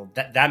important. So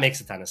that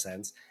makes a ton of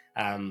sense.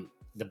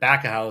 The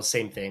back of house,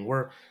 same thing.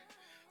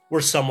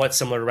 We're somewhat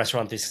similar to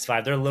Restaurant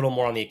 365. They're a little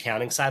more on the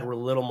accounting side. We're a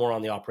little more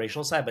on the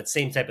operational side, but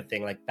same type of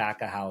thing, like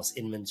back of house,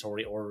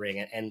 inventory, ordering.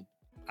 And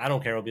I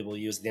don't care what people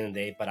use at the end of the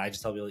day, but I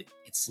just tell people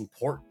it's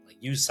important. Like,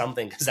 use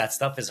something, because that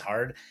stuff is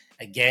hard.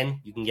 Again,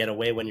 you can get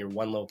away when you're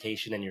one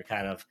location and you're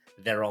kind of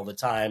there all the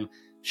time.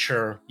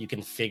 Sure, you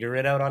can figure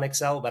it out on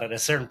Excel, but at a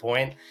certain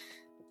point,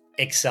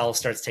 Excel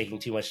starts taking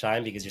too much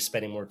time, because you're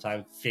spending more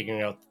time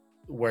figuring out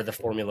where the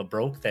formula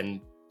broke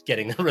than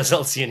getting the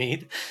results you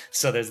need.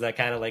 So there's that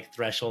kind of like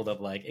threshold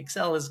of like,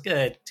 Excel is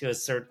good to a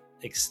certain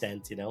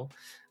extent,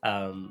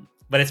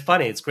 but it's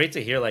funny. It's great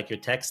to hear like your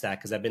tech stack,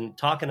 because I've been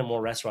talking to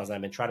more restaurants and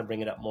I've been trying to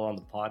bring it up more on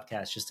the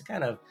podcast, just to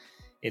kind of,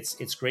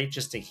 it's great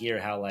just to hear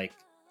how like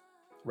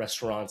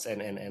restaurants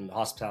and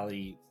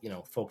hospitality,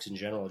 folks in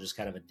general, just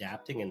kind of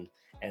adapting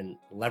and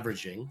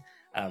leveraging.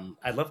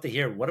 I'd love to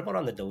hear, what about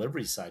on the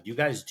delivery side? You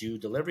guys do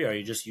delivery? Are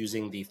you just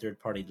using the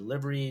third-party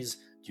deliveries?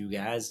 Do you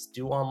guys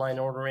do online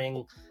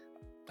ordering?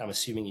 I'm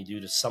assuming you do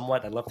to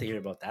somewhat. I'd love to hear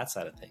about that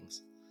side of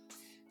things.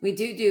 We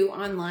do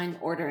online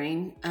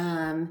ordering.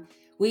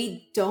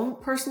 We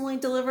don't personally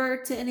deliver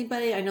to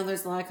anybody. I know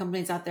there's a lot of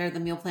companies out there, the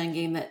meal plan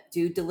game, that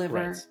do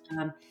deliver.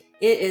 Right.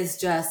 It is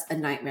just a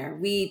nightmare.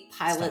 We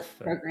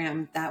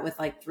programmed that with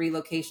like 3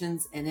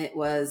 locations, and it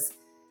was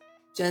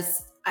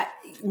just,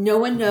 no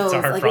one knows.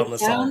 It's a hard problem it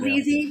to solve, sounds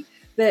easy,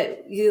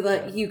 but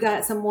you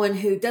got someone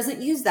who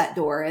doesn't use that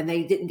door and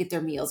they didn't get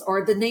their meals,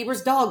 or the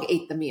neighbor's dog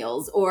ate the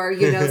meals, or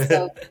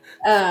so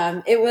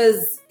it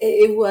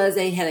was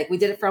a headache. We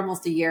did it for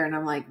almost a year, and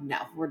I'm like, no,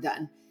 we're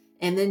done.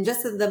 And then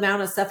just the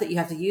amount of stuff that you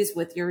have to use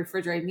with your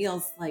refrigerated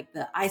meals, like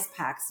the ice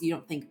packs, you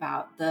don't think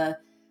about the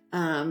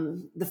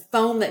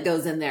foam that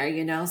goes in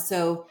there,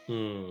 so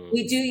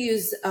we do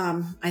use,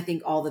 I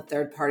think, all the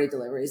third-party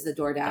deliveries, the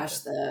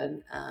DoorDash,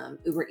 the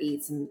Uber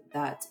Eats, and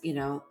that,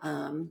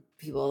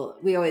 people,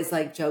 we always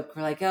like joke,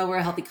 we're like, oh, we're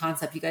a healthy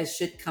concept. You guys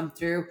should come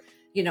through,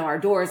 our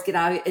doors, get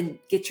out and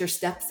get your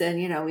steps in,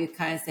 we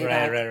kind of say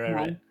that.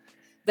 Right.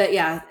 But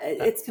yeah,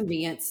 it's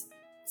convenience.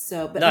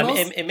 So, but no,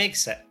 it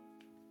makes sense.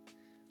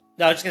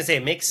 No, I was just going to say,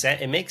 it makes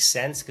sense. It makes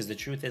sense, because the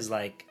truth is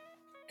like,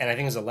 and I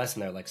think there's a lesson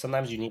there. Like,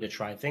 sometimes you need to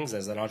try things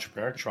as an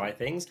entrepreneur, try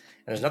things. And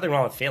there's nothing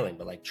wrong with failing,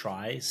 but like,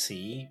 try,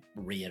 see,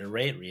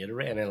 reiterate.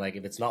 And then like,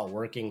 if it's not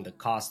working, the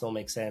costs don't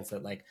make sense.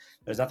 That like,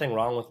 there's nothing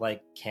wrong with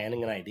like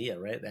canning an idea,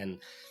 right? And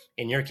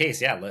in your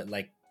case, yeah,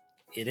 like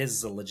it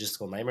is a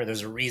logistical nightmare.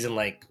 There's a reason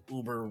like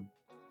Uber,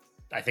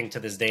 I think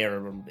to this day,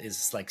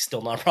 is like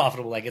still not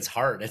profitable. Like, it's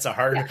hard. It's a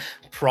hard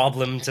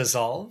problem to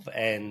solve.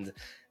 And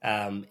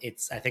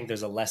I think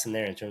there's a lesson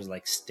there in terms of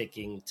like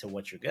sticking to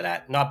what you're good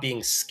at, not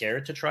being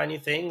scared to try new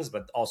things,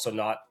 but also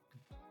not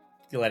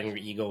letting your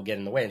ego get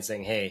in the way and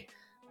saying, hey,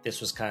 this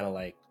was kind of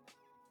like,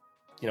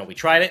 we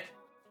tried it,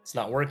 it's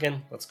not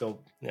working, let's go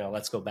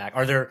back.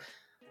 Are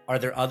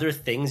there other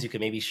things you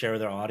could maybe share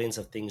with our audience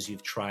of things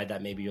you've tried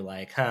that maybe you're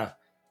like,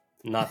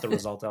 not the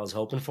result I was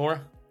hoping for?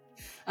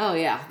 Oh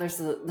yeah, there's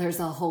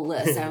a whole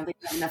list. I don't think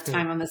we have enough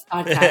time on this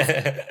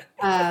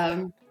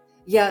podcast.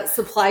 Yeah,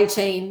 supply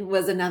chain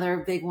was another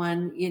big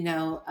one.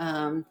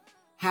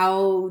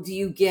 How do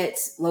you get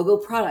logo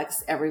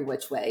products every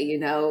which way?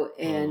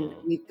 And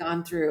we've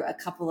gone through a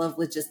couple of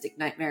logistic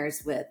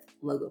nightmares with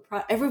logo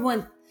product.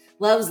 Everyone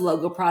loves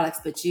logo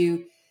products, but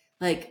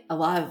like a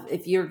lot of,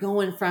 if you're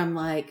going from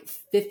like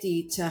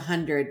 50 to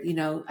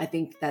 100, I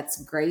think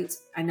that's great.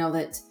 I know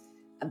that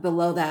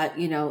below that,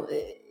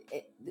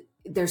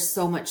 there's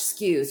so much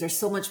SKUs, there's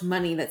so much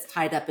money that's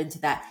tied up into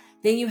that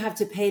then you have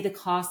to pay the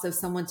cost of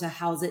someone to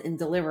house it and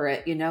deliver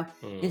it,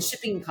 and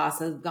shipping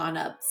costs have gone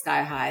up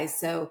sky high.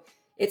 So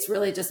it's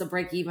really just a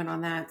break even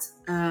on that.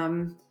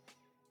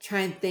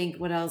 Try and think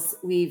what else.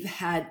 We've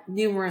had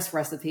numerous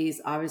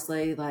recipes,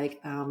 obviously,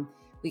 like,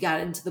 we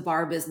got into the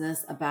bar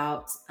business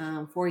about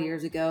 4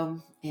 years ago,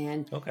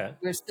 and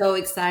we're so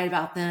excited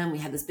about them. We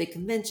had this big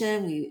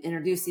convention. We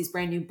introduced these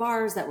brand new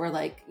bars that were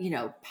like,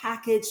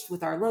 packaged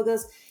with our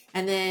logos.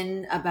 And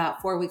then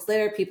about 4 weeks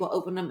later, people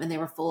opened them and they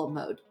were full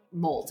of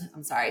mold.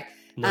 I'm sorry.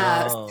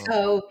 No.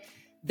 So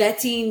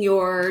vetting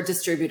your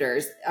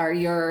distributors or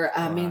your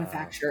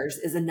manufacturers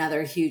is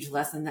another huge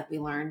lesson that we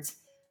learned.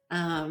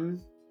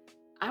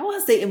 I want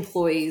to say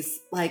employees,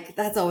 like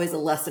that's always a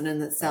lesson in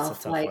itself.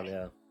 That's a tough like one,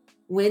 yeah.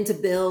 When to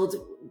build,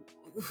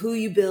 who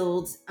you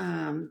build,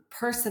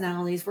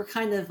 personalities. We're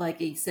kind of like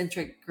an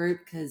eccentric group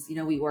because,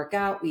 we work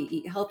out, we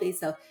eat healthy.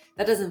 So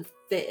that doesn't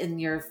fit in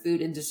your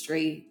food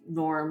industry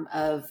norm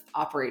of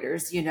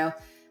operators,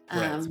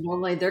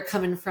 Normally they're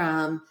coming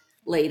from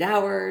late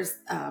hours,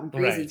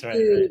 greasy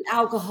food,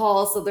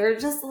 alcohol. So they're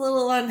just a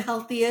little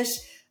unhealthy-ish.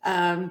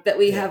 But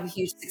we have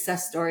huge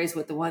success stories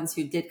with the ones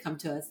who did come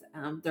to us,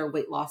 their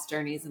weight loss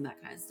journeys and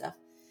that kind of stuff.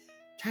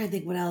 Trying to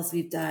think what else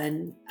we've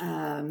done.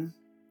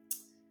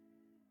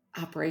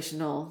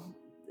 Operational,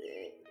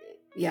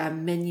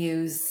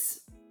 menus,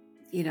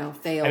 fails.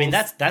 I mean,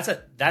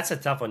 that's a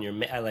tough one.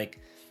 It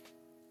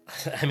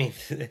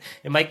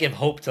might give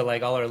hope to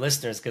like all our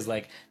listeners because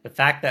like the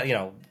fact that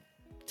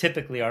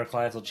typically our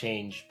clients will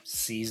change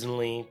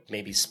seasonally,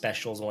 maybe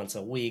specials once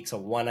a week, so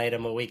one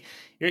item a week.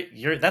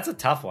 That's a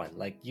tough one.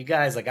 Like you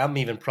guys, like I'm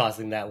even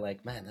processing that.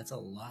 Like, man, that's a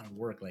lot of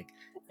work. Like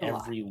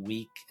every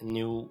week, a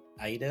new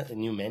item, a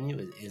new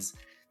menu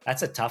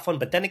that's a tough one.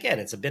 But then again,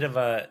 it's a bit of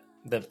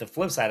the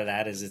flip side of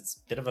that is it's a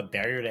bit of a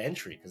barrier to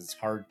entry because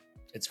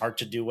it's hard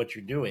to do what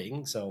you're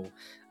doing. So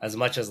as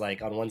much as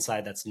like on one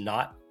side that's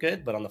not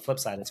good, but on the flip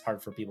side, it's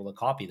hard for people to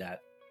copy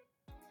that.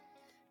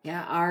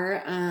 Yeah,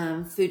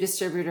 our food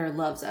distributor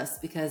loves us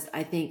because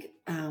I think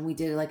we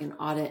did like an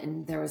audit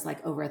and there was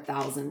like over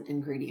 1,000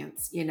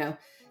 ingredients.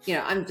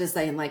 I'm just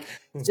saying, like,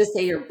 just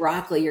say your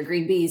broccoli, your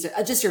green beans,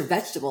 or just your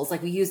vegetables.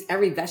 Like we use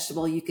every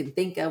vegetable you can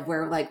think of.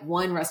 Where like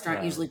one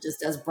restaurant usually just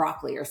does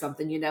broccoli or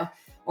something,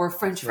 or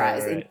French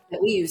fries. Right.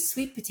 And we use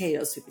sweet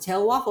potato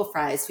waffle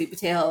fries, sweet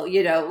potato.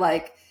 You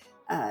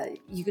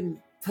can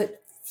put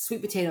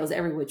sweet potatoes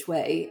every which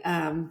way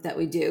that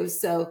we do.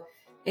 So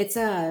it's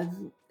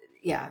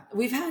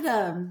we've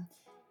had,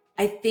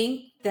 I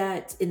think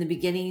that in the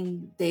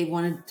beginning, they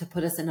wanted to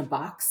put us in a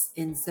box.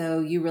 And so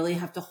you really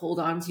have to hold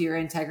on to your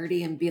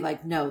integrity and be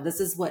like, no, this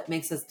is what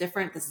makes us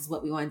different. This is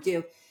what we want to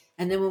do.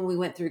 And then when we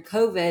went through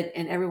COVID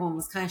and everyone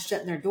was kind of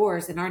shutting their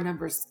doors and our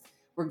numbers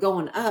were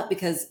going up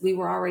because we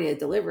were already a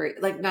delivery,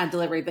 like not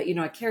delivery, but,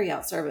 a carry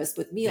out service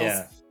with meals.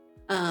 Yeah.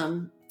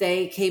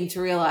 They came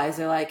to realize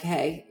they're like,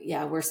 hey,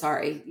 we're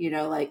sorry.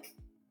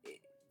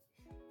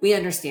 We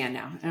understand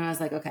now. And I was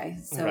like, okay.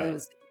 So It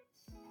was.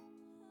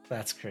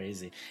 That's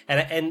crazy.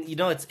 And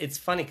it's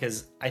funny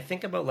because I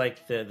think about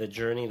like the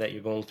journey that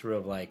you're going through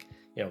of like,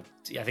 I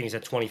think you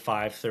said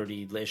 25,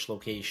 30-ish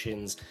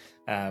locations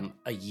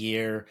a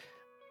year.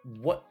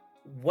 What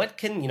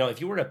can, if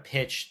you were to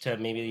pitch to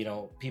maybe,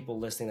 people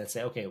listening that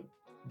say, okay,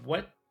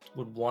 what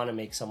would want to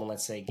make someone,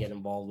 let's say, get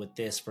involved with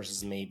this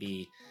versus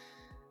maybe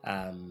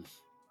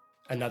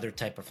another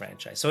type of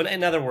franchise? So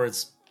in other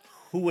words,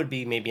 who would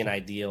be maybe an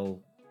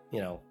ideal,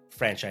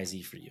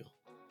 franchisee for you?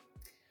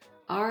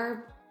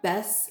 Our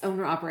best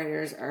owner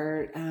operators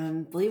are,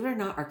 believe it or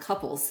not, are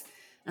couples.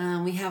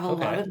 We have a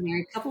lot of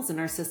married couples in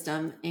our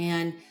system,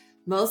 and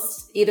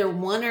most, either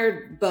one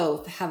or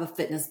both, have a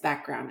fitness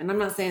background. And I'm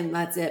not saying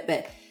that's it,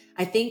 but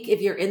I think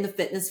if you're in the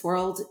fitness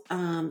world,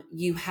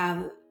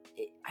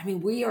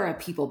 we are a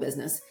people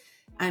business.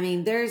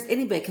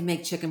 Anybody can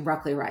make chicken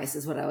broccoli rice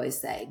is what I always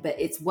say, but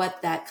it's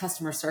what that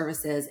customer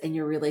service is and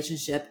your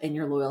relationship and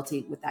your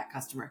loyalty with that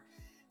customer.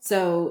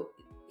 So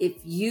if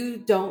you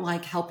don't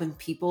like helping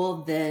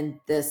people, then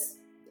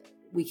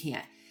we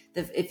can't.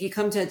 If you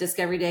come to a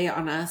Discovery Day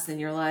on us and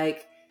you're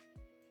like,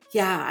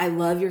 yeah, I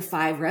love your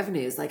 5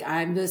 revenues. Like,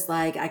 I'm just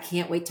like, I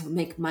can't wait to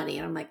make money.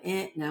 And I'm like,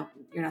 no,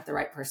 you're not the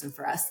right person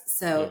for us.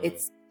 So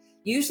it's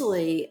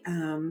usually,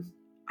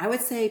 I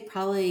would say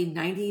probably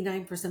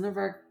 99% of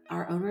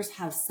our owners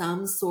have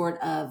some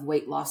sort of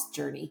weight loss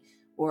journey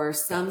or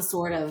some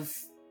sort of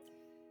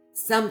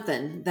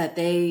something that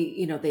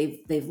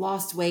they've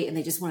lost weight and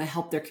they just want to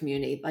help their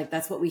community. Like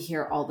that's what we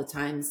hear all the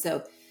time.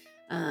 So,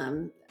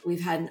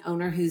 we've had an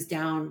owner who's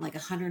down like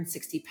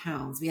 160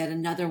 pounds. We had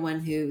another one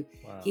who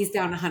he's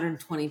down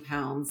 120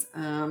 pounds.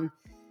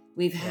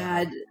 We've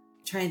had,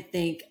 trying to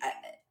think,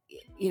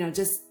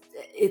 just,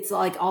 it's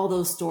like all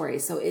those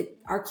stories. So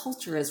our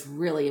culture is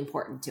really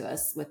important to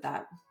us with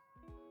that.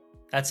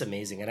 That's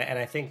amazing. And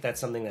I think that's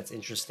something that's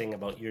interesting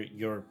about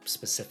your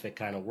specific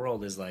kind of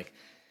world is like,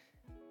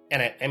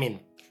 and I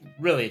mean,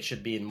 really it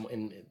should be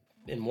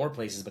in more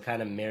places, but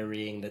kind of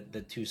marrying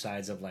the two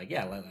sides of like,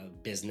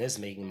 business,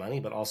 making money,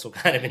 but also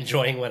kind of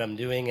enjoying what I'm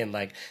doing and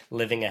like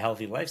living a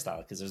healthy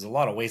lifestyle. Because there's a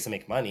lot of ways to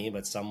make money,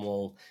 but some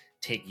will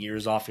take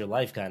years off your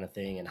life kind of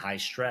thing, and high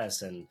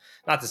stress. And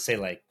not to say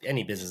like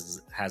any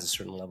business has a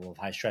certain level of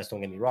high stress,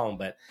 don't get me wrong,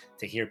 but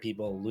to hear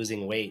people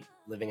losing weight,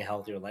 living a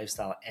healthier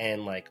lifestyle,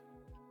 and like,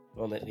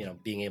 well, you know,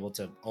 being able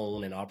to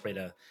own and operate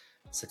a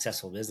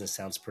successful business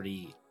sounds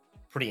pretty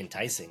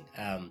enticing.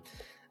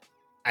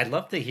 I'd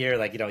love to hear,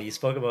 like, you know, you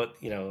spoke about,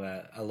 you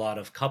know, a lot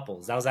of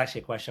couples. That was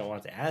actually a question I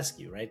wanted to ask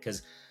you, right?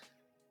 Because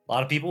a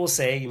lot of people will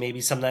say, you maybe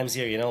sometimes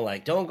hear, you know,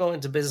 like, don't go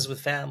into business with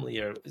family.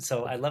 Or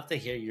so I'd love to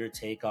hear your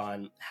take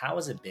on how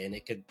has it been.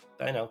 It could,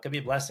 I know, it could be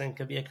a blessing,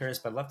 could be a curse,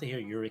 but I'd love to hear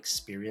your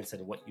experience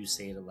and what you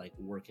say to like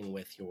working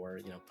with your,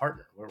 you know,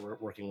 partner, or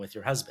working with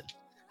your husband.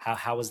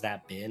 How has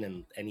that been,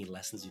 and any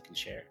lessons you can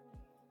share?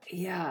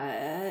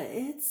 Yeah,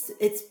 it's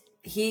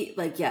he,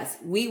 like, yes,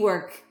 we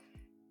work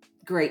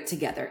great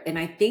together. And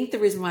I think the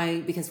reason why,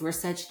 because we're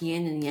such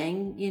yin and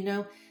yang, you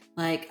know,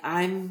 like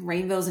I'm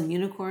rainbows and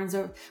unicorns.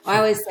 Or I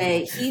always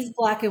say he's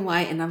black and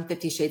white and I'm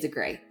 50 shades of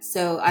gray.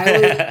 So I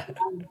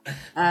always,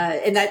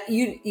 and that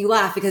you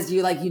laugh because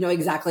you like, you know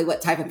exactly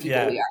what type of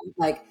people we are.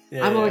 Like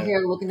I'm over here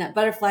looking at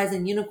butterflies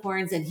and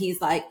unicorns, and he's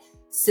like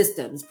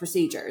systems,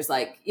 procedures,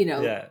 like, you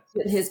know,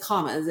 his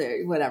commas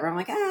or whatever. I'm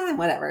like,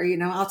 whatever, you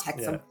know, I'll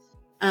text him.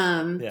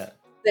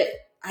 But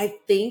I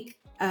think,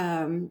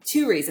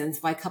 two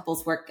reasons why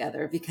couples work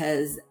together,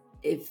 because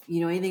if you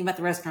know anything about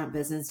the restaurant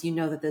business, you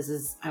know that this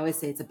is, I always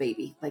say it's a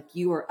baby. Like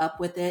you are up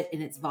with it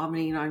and it's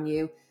vomiting on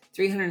you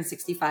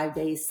 365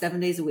 days, 7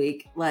 days a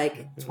week,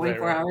 like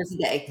 24 hours a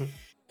day.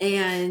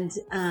 And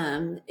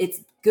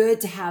it's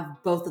good to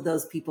have both of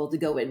those people to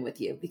go in with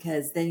you,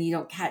 because then you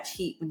don't catch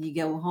heat when you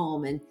go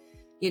home and,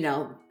 you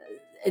know,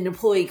 an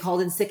employee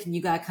called in sick and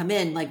you got to come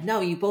in. Like,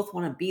 no, you both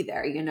want to be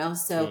there, you know?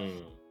 So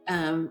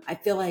I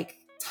feel like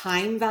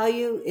time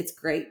value, it's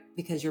great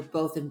because you're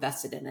both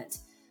invested in it.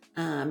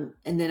 And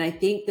then I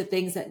think the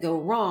things that go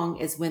wrong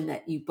is when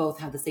that you both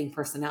have the same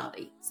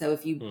personality. So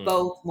if you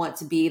both want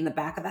to be in the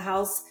back of the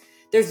house,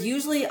 there's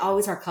usually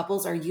always, our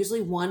couples are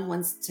usually one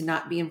wants to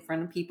not be in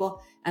front of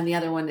people and the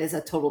other one is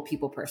a total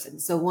people person.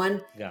 So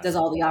one does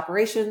all the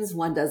operations,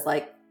 one does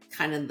like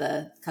kind of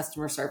the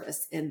customer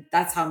service. And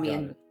that's how me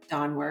and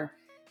Don were.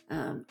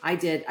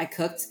 I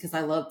cooked because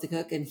I love to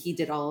cook, and he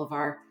did all of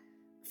our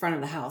front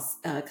of the house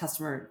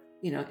customer,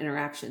 you know,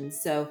 interactions.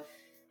 So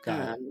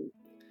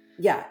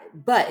yeah,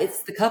 but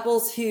it's the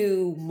couples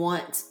who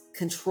want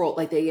control,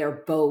 like they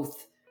are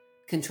both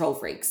control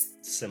freaks.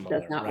 Similar,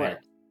 does not right?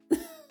 Work.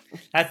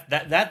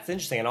 That's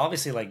interesting, and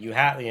obviously, like you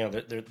have, you know,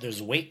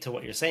 there's weight to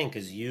what you're saying,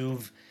 because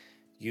you've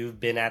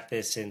been at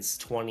this since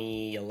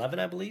 2011,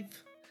 I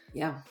believe.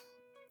 Yeah,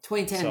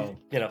 2010. So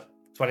you know,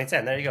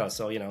 2010. There you go.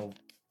 So you know,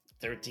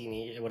 13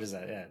 years, what is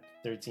that? Yeah,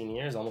 13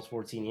 years, almost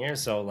 14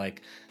 years. So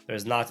like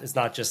it's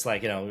not just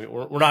like, you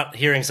know, we're not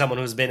hearing someone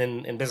who's been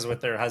in business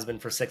with their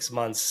husband for 6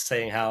 months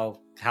saying how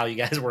you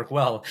guys work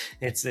well.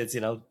 It's you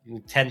know,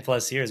 10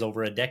 plus years,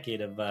 over a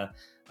decade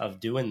of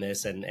doing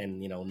this,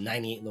 and you know,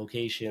 98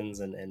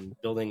 locations, and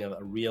building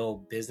a real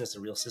business,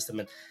 a real system.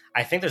 And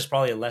I think there's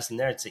probably a lesson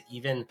there to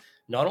even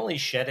not only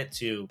shed it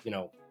to, you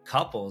know,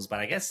 couples, but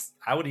I guess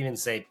I would even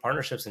say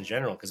partnerships in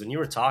general, because when you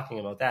were talking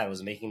about that, it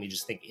was making me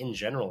just think in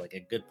general, like a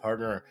good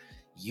partner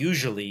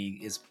usually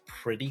is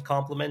pretty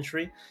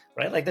complementary,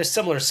 right? Like there's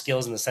similar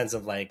skills in the sense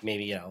of like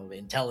maybe, you know,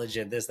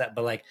 intelligent, this, that,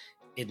 but like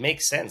it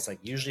makes sense. Like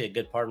usually a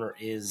good partner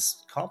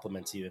is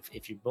complement to you.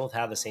 If you both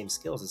have the same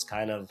skills, it's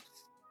kind of,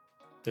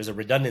 there's a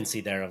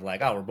redundancy there of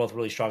like, oh, we're both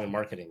really strong in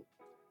marketing.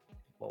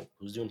 Well,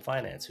 who's doing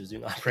finance? Who's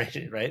doing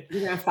operation, right?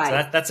 You're gonna fight.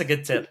 So that's a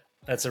good tip.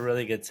 That's a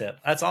really good tip.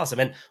 That's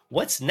awesome. And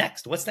what's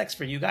next? What's next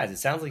for you guys? It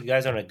sounds like you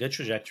guys are on a good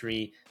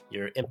trajectory.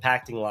 You're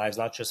impacting lives,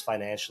 not just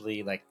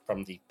financially, like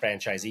from the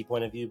franchisee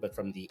point of view, but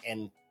from the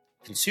end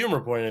consumer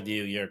point of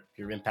view,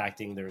 you're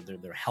impacting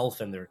their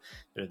health and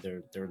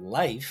their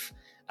life.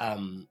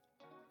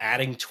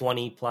 Adding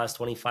 20 plus,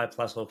 25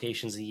 plus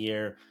locations a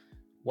year.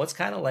 What's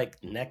kind of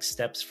like next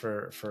steps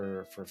for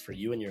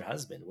you and your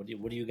husband? What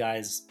do you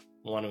guys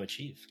want to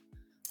achieve?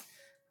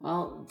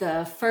 Well,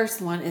 the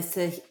first one is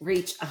to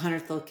reach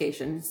 100th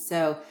location.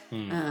 So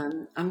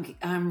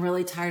I'm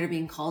really tired of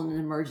being called an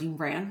emerging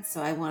brand.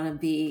 So I want to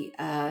be,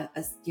 what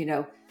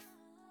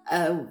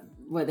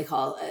do they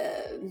call?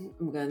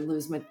 I'm going to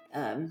lose my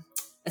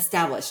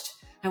established.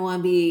 I want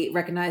to be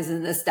recognized as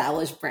an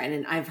established brand.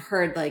 And I've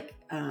heard like,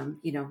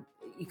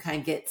 you kind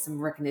of get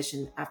some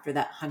recognition after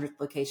that 100th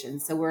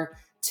location. So we're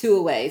 2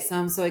 away. So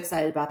I'm so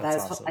excited about that.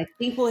 Awesome. I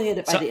think we'll hit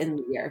it by the end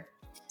of the year.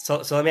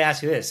 So let me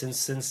ask you this,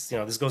 since you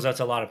know this goes out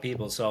to a lot of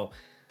people, so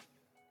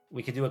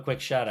we could do a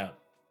quick shout out.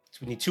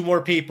 We need 2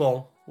 more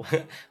people.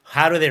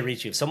 How do they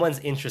reach you? If someone's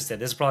interested,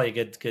 this is probably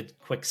a good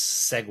quick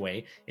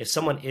segue. If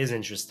someone is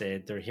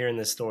interested, they're hearing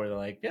this story, they're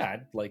like, yeah,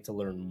 I'd like to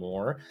learn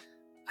more.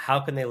 How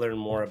can they learn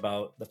more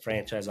about the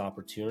franchise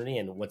opportunity,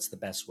 and what's the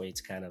best way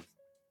to kind of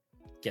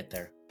get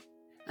there?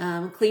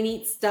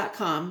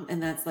 Cleaneatz.com,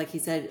 and that's, like he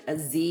said, a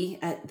Z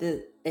at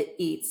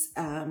Eats,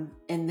 and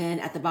then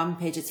at the bottom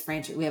page it's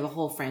franchise. We have a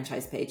whole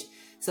franchise page,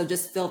 so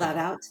just fill that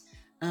out,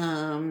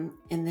 and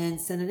then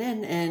send it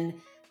in. And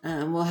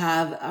We'll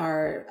have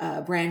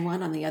our brand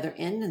one on the other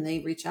end, and they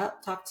reach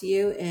out, talk to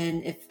you.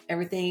 And if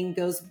everything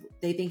goes,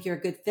 they think you're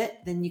a good fit,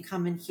 then you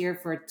come in here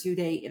for a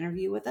 2-day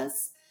interview with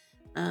us.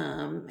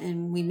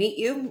 And we meet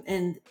you.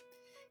 And,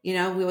 we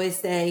always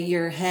say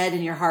your head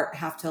and your heart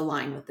have to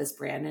align with this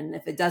brand. And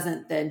if it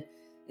doesn't, then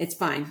it's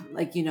fine.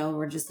 Like,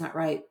 we're just not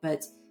right.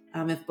 But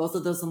if both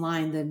of those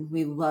align, then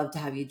we love to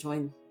have you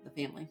join the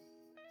family.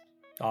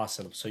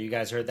 Awesome. So you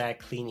guys heard that.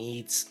 Clean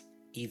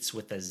Eats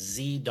with a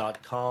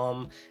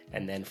Z.com,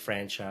 and then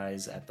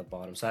franchise at the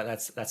bottom. So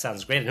that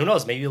sounds great. And who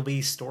knows, maybe you'll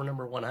be store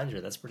number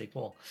 100. That's pretty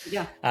cool.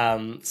 Yeah.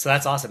 So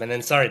that's awesome. And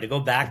then, sorry, to go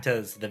back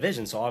to the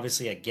vision. So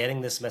obviously,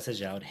 getting this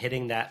message out,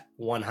 hitting that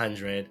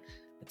 100.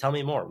 Tell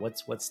me more.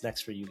 What's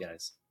next for you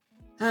guys?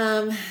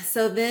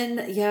 So then,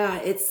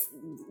 it's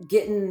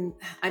getting,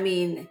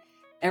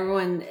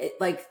 everyone,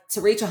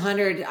 to reach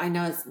 100, I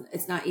know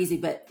it's not easy,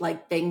 but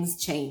like things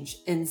change.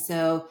 And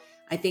so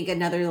I think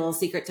another little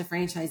secret to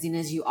franchising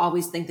is you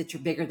always think that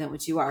you're bigger than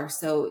what you are.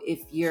 So if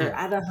you're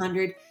at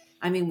 100,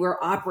 we're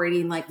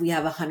operating like we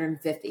have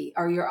 150,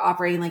 or you're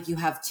operating like you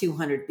have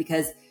 200,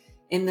 because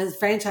in the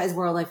franchise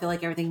world, I feel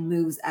like everything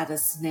moves at a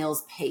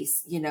snail's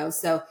pace,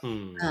 So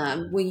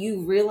when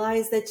you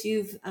realize that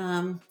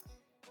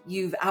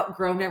you've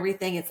outgrown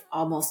everything, it's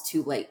almost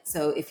too late.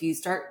 So if you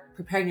start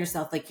preparing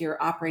yourself like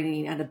you're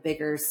operating at a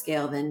bigger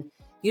scale, then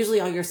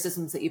usually all your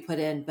systems that you put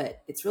in,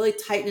 but it's really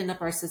tightening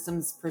up our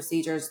systems,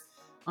 procedures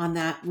on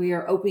that. We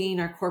are opening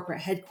our corporate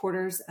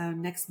headquarters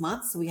next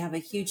month. So we have a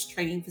huge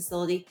training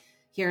facility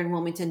here in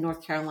Wilmington,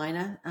 North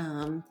Carolina,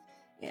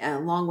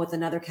 along with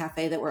another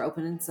cafe that we're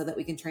opening so that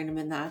we can train them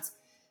in that.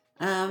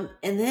 And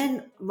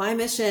then my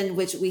mission,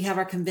 which we have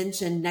our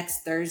convention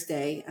next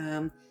Thursday.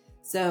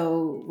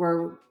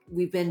 So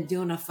we've been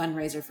doing a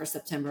fundraiser for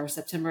September.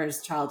 September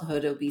is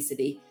childhood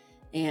obesity,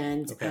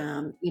 and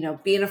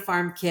being a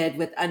farm kid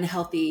with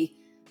unhealthy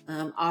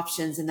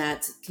options in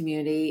that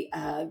community,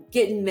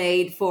 getting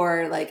made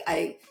for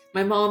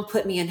my mom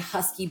put me in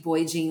husky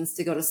boy jeans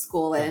to go to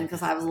school in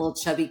because I was a little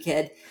chubby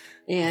kid.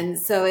 And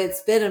so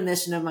it's been a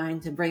mission of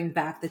mine to bring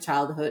back the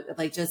childhood,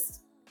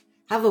 just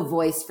have a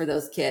voice for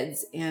those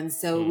kids. And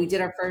so we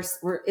did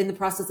we're in the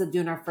process of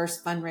doing our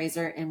first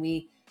fundraiser, and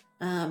we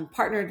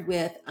partnered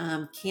with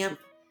Camp,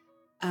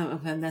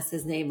 if I mess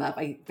his name up,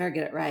 I better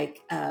get it right,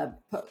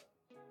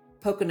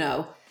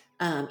 Pocono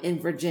in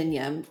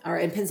Virginia, or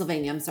in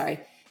Pennsylvania, I'm sorry.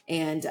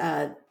 And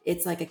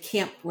it's like a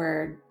camp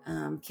where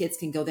kids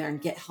can go there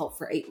and get help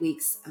for 8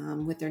 weeks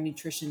with their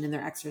nutrition and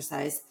their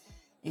exercise.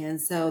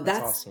 And so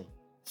that's awesome.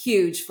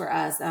 Huge for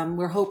us.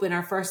 We're hoping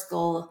our first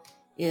goal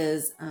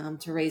is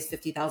to raise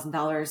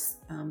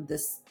 $50,000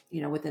 this,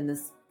 within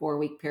this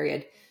 4-week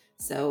period.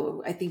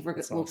 So I think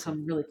we'll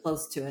come really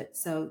close to it.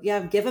 So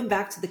give them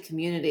back to the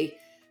community.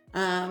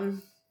 I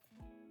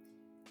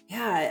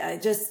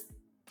just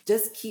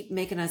keep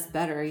making us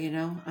better,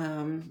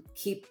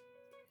 keep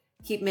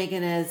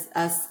making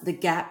us the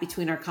gap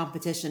between our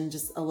competition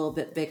just a little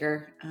bit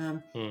bigger,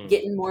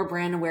 getting more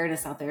brand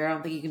awareness out there. I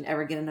don't think you can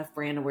ever get enough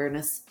brand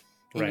awareness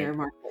in your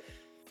market.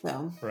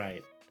 So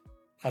right.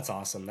 That's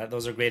awesome.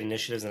 Those are great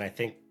initiatives. And I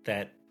think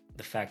that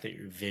the fact that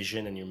your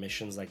vision and your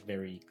mission's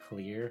very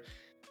clear,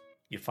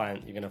 you're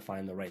going to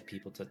find the right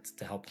people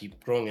to help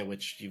keep growing it,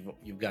 which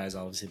you guys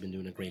obviously been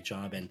doing a great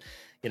job. And,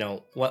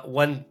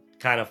 one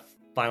kind of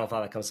final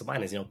thought that comes to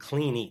mind is,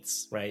 Clean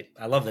Eatz, right?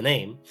 I love the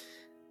name,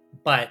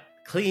 but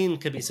clean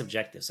could be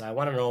subjective. So I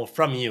want to know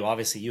from you,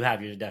 obviously you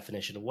have your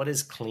definition. What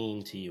is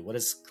clean to you? What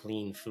does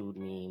clean food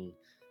mean,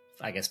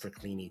 I guess, for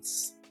Clean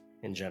Eatz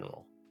in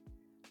general?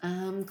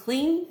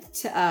 Clean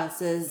to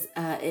us is,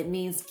 it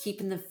means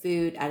keeping the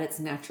food at its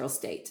natural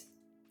state.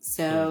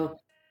 So,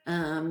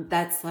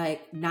 that's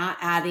not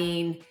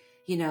adding,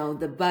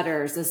 the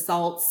butters, the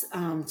salts,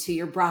 to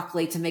your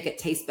broccoli to make it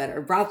taste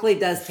better. Broccoli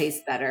does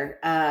taste better.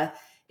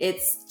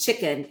 It's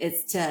chicken.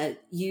 It's to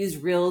use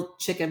real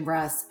chicken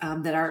breasts,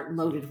 that aren't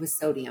loaded with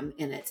sodium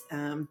in it.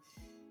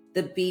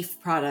 The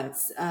beef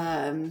products,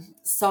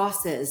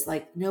 sauces,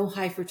 no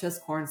high fructose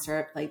corn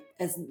syrup,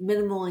 as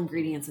minimal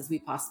ingredients as we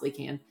possibly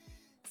can.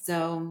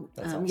 So,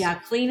 awesome.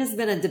 Clean has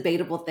been a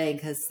debatable thing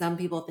because some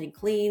people think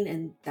clean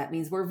and that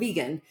means we're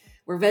vegan,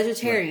 we're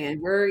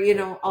vegetarian,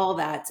 we're, all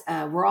that.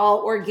 We're all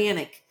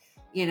organic,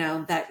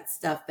 that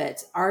stuff.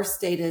 But our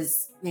state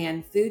is,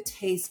 food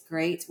tastes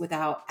great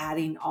without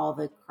adding all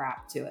the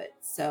crap to it.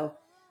 So,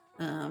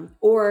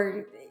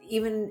 or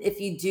even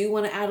if you do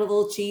want to add a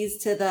little cheese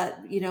to the,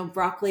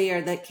 broccoli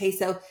or the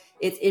queso,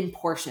 it's in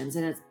portions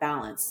and it's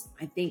balanced.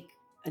 I think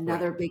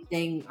another big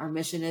thing, our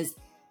mission is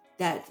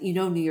that,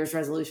 New Year's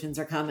resolutions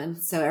are coming.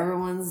 So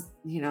everyone's,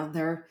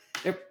 they're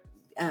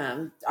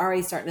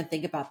already starting to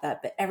think about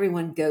that, but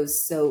everyone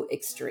goes so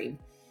extreme.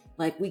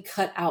 We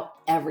cut out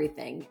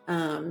everything,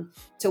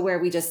 to where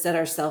we just set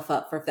ourselves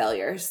up for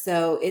failure.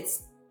 So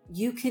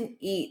you can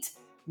eat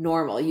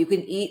normal. You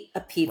can eat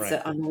a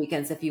pizza on the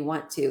weekends if you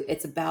want to.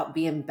 It's about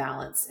being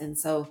balanced. And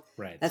so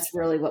that's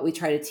really what we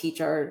try to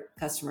teach our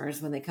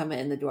customers when they come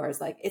in the door is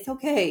it's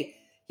okay.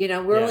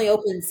 We're only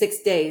open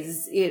 6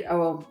 days.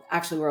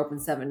 Actually, we're open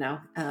 7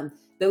 now.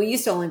 but we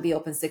used to only be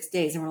open 6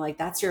 days, and we're like,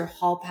 that's your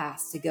hall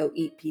pass to go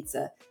eat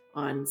pizza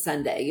on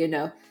Sunday, you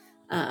know?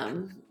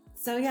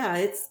 So yeah,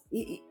 it's,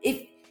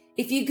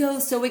 if you go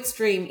so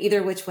extreme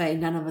either which way,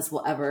 none of us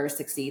will ever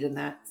succeed in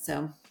that.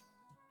 So.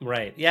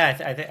 Right. Yeah.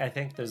 I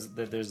think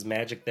there's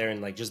magic there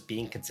in like just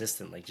being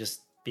consistent, like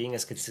just being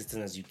as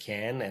consistent as you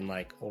can. And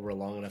like over a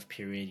long enough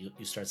period,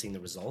 you start seeing the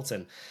results.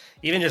 And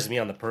even just me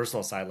on the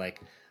personal side,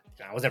 like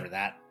I was never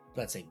that,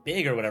 let's say,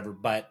 big or whatever,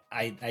 but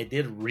I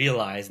did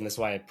realize, and that's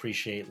why I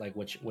appreciate like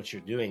what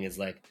you're doing is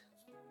like,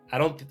 I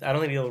don't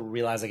think people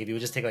realize like if you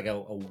would just take like a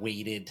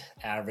weighted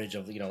average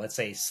of, let's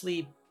say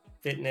sleep,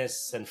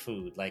 fitness, and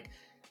food, like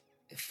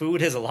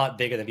food is a lot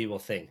bigger than people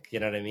think, you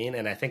know what I mean?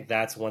 And I think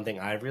that's one thing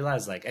I've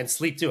realized, like, and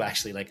sleep too,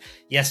 actually. Like,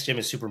 yes, gym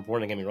is super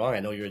important, don't get me wrong. I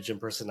know you're a gym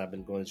person. I've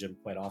been going to the gym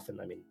quite often.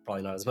 I mean,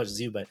 probably not as much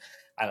as you, but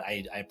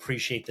I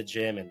appreciate the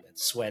gym and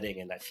sweating,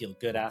 and I feel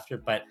good after.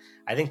 But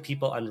I think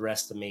people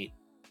underestimate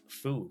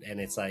food. And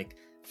it's like,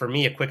 for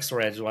me, a quick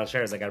story I just want to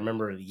share is like, I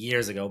remember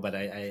years ago, but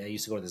I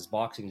used to go to this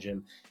boxing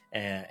gym,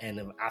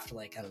 and after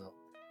like, I don't know,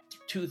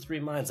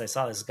 2-3 months, I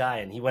saw this guy,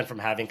 and he went from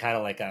having kind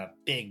of like a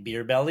big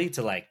beer belly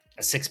to like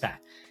a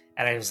 6-pack.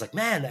 And I was like,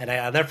 man, and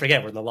I'll never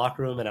forget, we're in the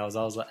locker room, and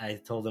I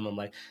told him, I'm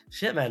like,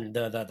 shit, man,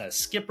 the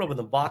skip rope and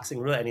the boxing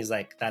really, and he's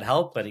like, that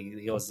helped, but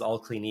he goes, all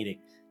clean eating.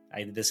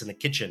 I did this in the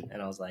kitchen,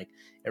 and I was like,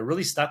 it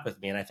really stuck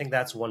with me. And I think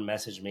that's one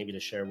message maybe to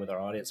share with our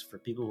audience for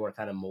people who are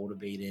kind of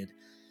motivated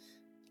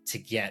to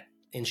get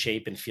in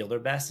shape and feel their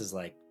best is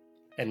like,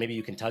 and maybe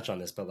you can touch on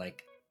this, but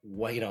like,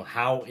 what,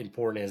 how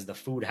important is the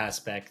food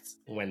aspect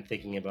when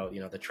thinking about,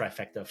 the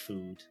trifecta of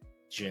food,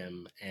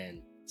 gym,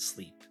 and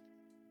sleep?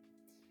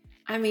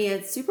 I mean,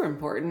 it's super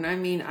important. I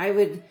mean,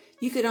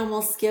 you could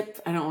almost skip,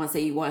 I don't want to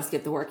say you want to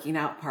skip the working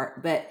out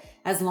part, but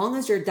as long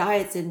as your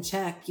diet's in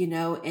check,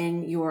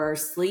 and your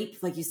sleep,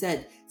 like you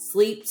said,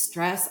 sleep,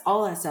 stress,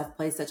 all that stuff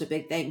plays such a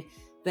big thing.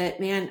 But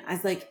man, I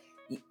was like,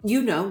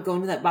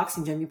 going to that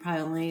boxing gym, you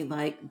probably only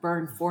like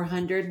burn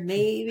 400,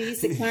 maybe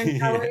 600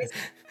 calories.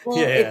 Well,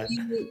 if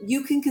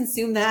you can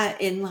consume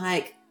that in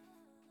like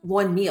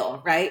one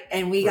meal, right?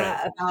 And we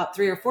got about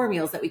 3 or 4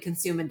 meals that we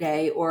consume a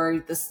day,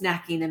 or the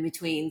snacking in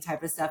between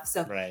type of stuff.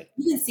 So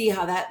you can see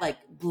how that like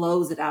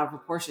blows it out of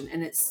proportion.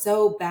 And it's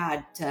so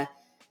bad to,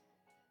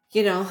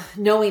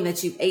 knowing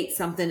that you've ate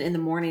something in the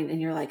morning and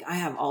you're like, I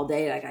have all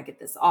day, I gotta get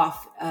this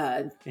off,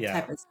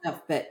 type of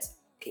stuff. But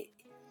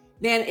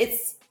man,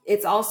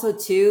 it's also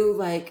too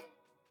like,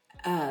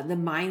 the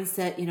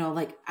mindset,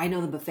 like I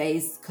know the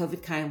buffets,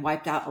 COVID kind of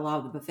wiped out a lot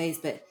of the buffets,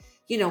 but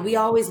we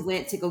always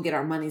went to go get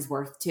our money's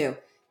worth too.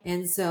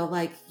 And so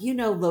like,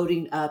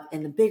 loading up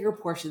in the bigger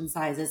portion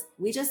sizes,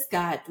 we just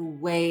got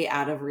way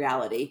out of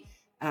reality,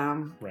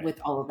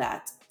 with all of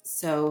that.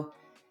 So,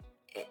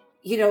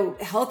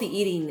 healthy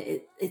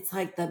eating, it's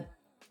like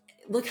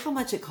look how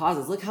much it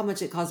causes, look how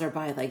much it causes our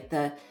body, like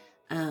the,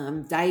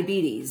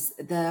 diabetes,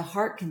 the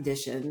heart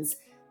conditions,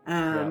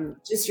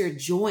 just your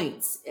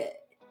joints.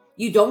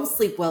 You don't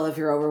sleep well if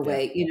you're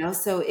overweight,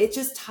 so it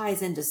just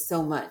ties into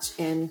so much.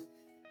 And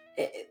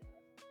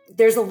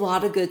there's a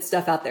lot of good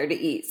stuff out there to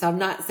eat. So I'm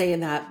not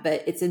saying that,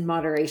 but it's in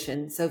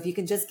moderation. So if you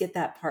can just get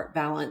that part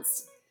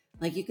balanced,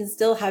 like you can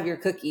still have your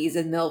cookies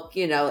and milk,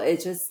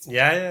 it just,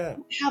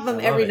 have them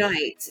every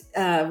night,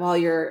 while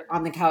you're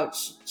on the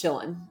couch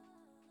chilling.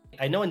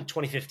 I know in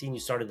 2015 you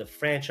started the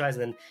franchise,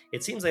 and then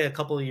it seems like a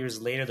couple of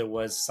years later there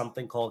was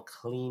something called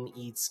Clean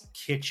Eatz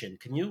Kitchen.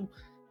 Can you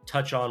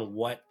touch on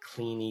what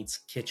Clean Eatz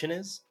Kitchen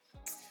is?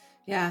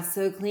 Yeah,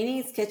 so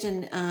Clean Eatz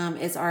Kitchen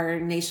is our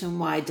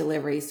nationwide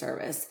delivery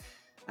service.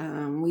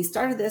 We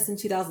started this in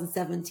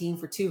 2017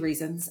 for 2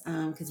 reasons,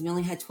 because we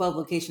only had 12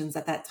 locations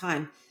at that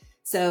time.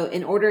 So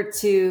in order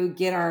to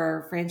get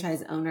our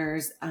franchise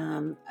owners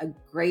a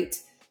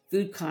great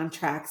food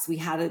contracts, we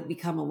had to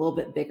become a little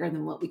bit bigger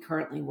than what we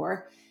currently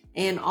were.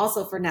 And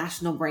also for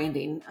national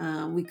branding,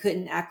 we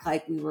couldn't act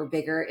like we were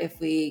bigger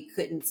if we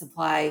couldn't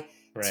supply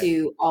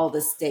to all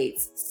the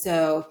states.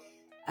 So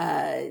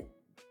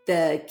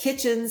the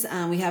kitchens,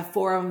 we have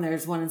 4 of them.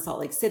 There's one in Salt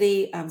Lake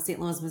City, St.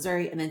 Louis,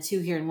 Missouri, and then 2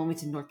 here in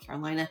Wilmington, North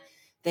Carolina.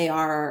 They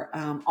are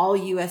all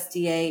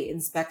USDA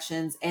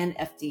inspections and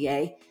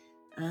FDA.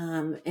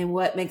 And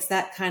what makes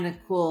that kind of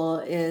cool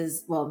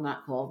is, well,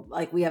 not cool.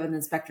 Like we have an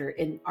inspector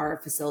in our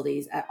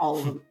facilities at all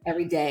of them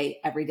every day.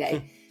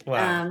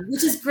 Wow.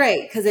 Which is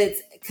great because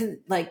it's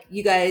like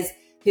you guys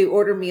who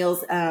order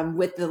meals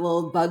with the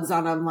little bugs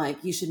on them,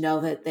 like you should know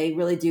that they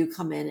really do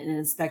come in and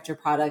inspect your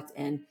product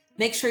and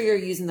make sure you're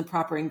using the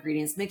proper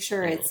ingredients, make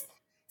sure it's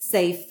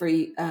safe for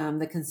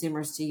the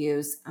consumers to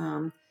use.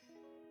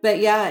 But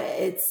yeah,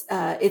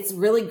 it's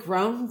really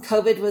grown.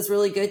 COVID was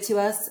really good to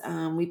us.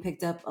 We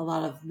picked up a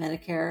lot of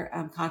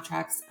Medicare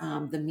contracts.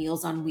 The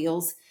Meals on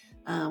Wheels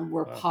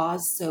were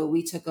paused, so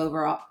we took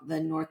over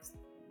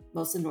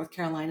most of North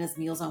Carolina's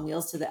Meals on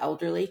Wheels to the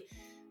elderly.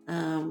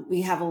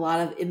 We have a lot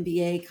of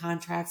NBA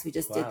contracts. We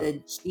just did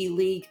the G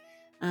League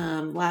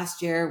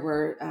last year.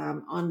 We're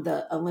on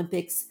the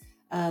Olympics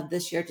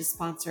this year to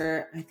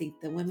sponsor, I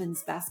think, the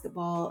women's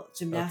basketball,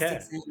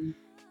 gymnastics, and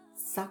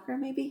soccer,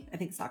 maybe. I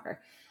think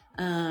soccer.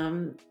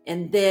 And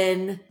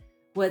then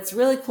what's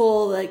really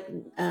cool, like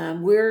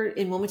we're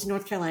in Wilmington,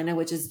 North Carolina,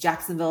 which is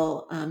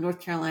Jacksonville, North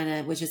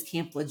Carolina, which is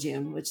Camp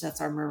Lejeune, which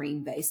that's our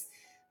Marine base.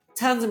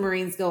 Tons of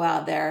Marines go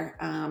out there.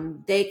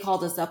 They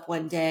called us up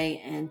one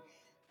day and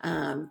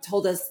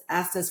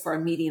asked us for a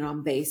meeting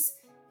on base.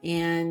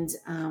 And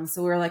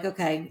so we were like,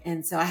 okay.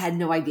 And so I had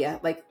no idea.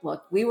 Like,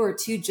 look, we were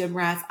two gym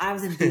rats. I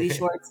was in booty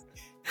shorts,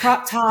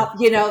 crop top.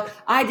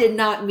 I did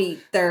not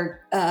meet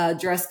their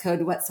dress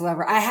code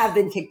whatsoever. I have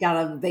been kicked out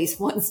of the base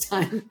once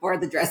time for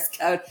the dress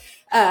code,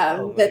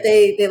 but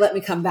they let me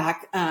come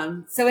back.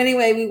 So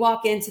anyway, we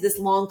walk into this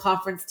long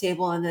conference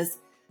table, and this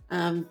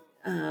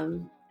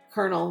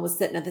colonel was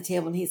sitting at the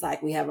table, and he's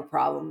like, "We have a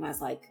problem." And I was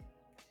like,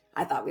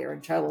 I thought we were in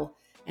trouble.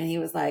 And he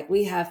was like,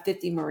 "We have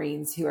 50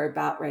 Marines who are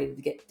about ready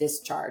to get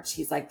discharged."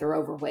 He's like, "They're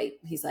overweight."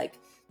 He's like,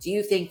 "Do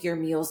you think your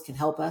meals can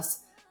help us?"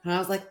 And I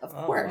was like, "Of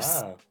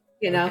course." Wow.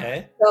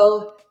 Okay.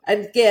 So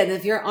again,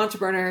 if you're an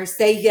entrepreneur,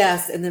 say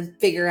yes and then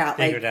figure it out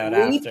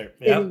after.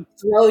 And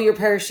throw your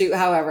parachute.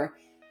 However,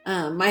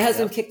 my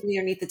husband kicked me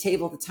underneath the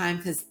table at the time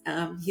because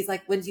he's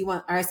like, "When do you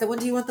want?" Or I said, "When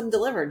do you want them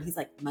delivered?" He's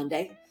like,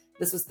 "Monday."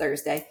 This was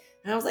Thursday.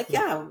 And I was like,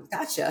 "Yeah,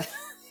 gotcha."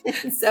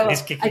 And so I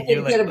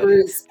did get a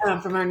bruise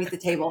from underneath the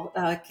table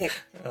kick.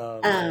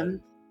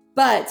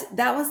 But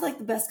that was like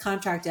the best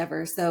contract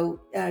ever. So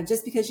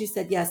just because you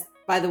said yes,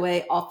 by the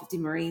way, all 50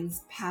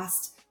 Marines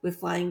passed with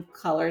flying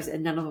colors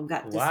and none of them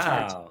got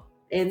discharged. Wow.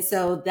 And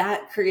so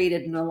that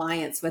created an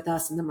alliance with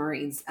us and the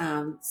Marines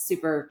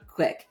super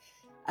quick.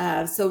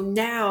 So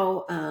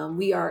now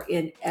we are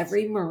in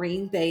every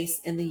Marine base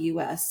in the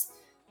U.S.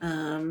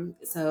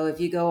 So if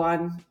you go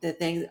on the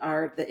things,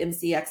 the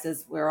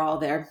MCXs, we're all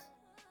there.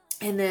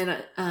 And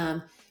then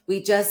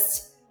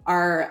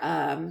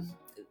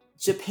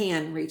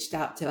Japan reached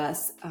out to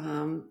us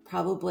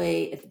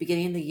probably at the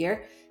beginning of the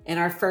year. And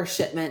our first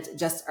shipment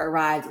just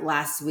arrived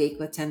last week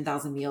with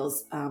 10,000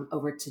 meals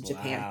over to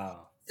Japan.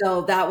 Wow.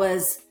 So that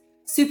was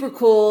super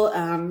cool.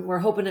 We're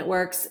hoping it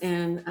works.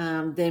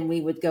 And then we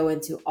would go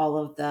into all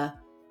of the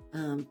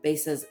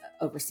bases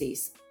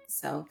overseas.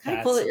 So kind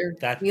of cool that your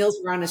meals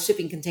were on a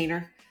shipping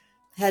container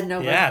heading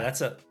over. Yeah,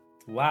 that's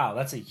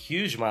a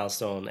huge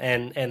milestone.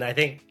 And I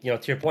think, to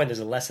your point, there's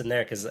a lesson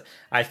there, because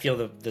I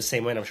feel the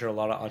same way, and I'm sure a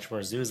lot of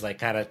entrepreneurs do, is like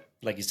kind of,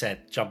 like you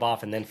said, jump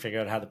off and then figure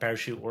out how the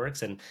parachute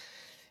works. And,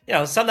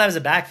 sometimes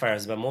it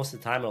backfires, but most of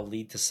the time it'll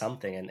lead to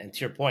something. And to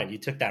your point, you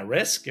took that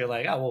risk. You're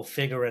like, oh, we'll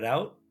figure it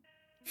out.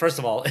 First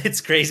of all,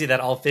 it's crazy that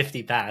all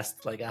 50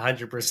 passed, like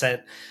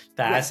 100%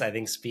 pass, yeah. I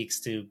think speaks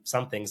to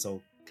something.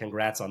 So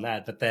congrats on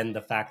that. But then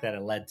the fact that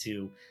it led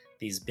to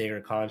these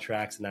bigger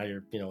contracts, and now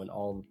you're,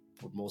 in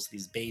most of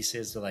these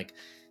bases, so like,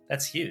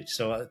 that's huge.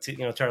 So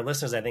to our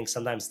listeners, I think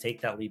sometimes take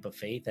that leap of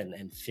faith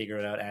and figure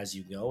it out as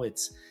you go.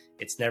 It's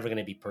never going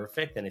to be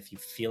perfect. And if you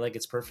feel like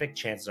it's perfect,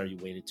 chances are you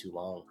waited too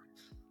long.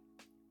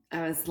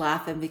 I was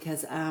laughing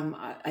because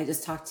I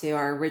just talked to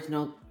our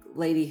original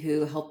lady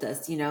who helped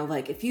us,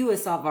 like if you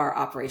saw our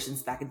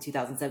operations back in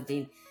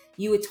 2017,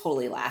 you would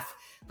totally laugh.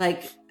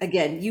 Like,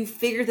 again, you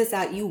figure this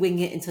out, you wing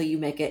it until you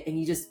make it. And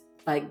you just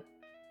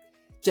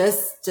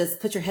just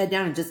put your head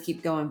down and just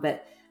keep going.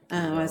 But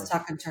I was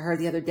talking to her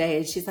the other day,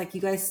 and she's like,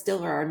 "You guys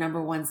still are our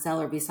number one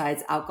seller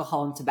besides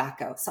alcohol and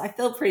tobacco." So I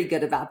feel pretty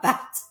good about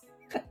that.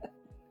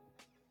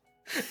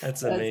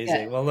 That's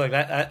amazing. Well, look,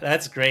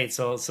 that's great.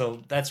 So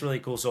that's really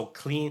cool. So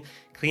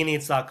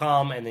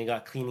cleaneatz.com, and then you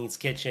got Clean Eatz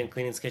Kitchen.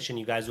 Clean Eatz Kitchen,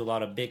 you guys do a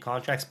lot of big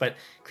contracts, but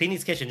Clean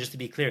Eatz Kitchen, just to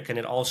be clear, can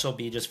it also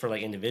be just for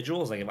like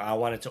individuals? Like if I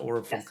wanted to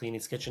order from Clean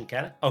Eatz Kitchen,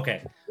 can it?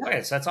 Okay. Yep.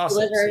 Okay, so that's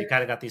awesome. So you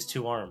kind of got these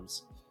two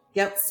arms.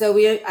 Yep. So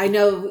I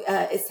know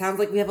it sounds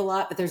like we have a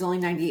lot, but there's only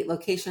 98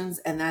 locations,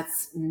 and that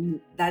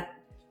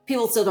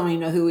people still don't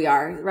even know who we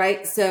are,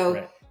 right?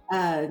 So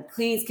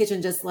Clean Eatz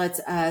Kitchen just lets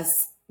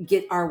us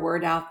get our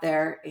word out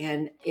there,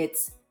 and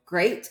it's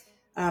great.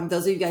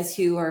 Those of you guys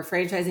who are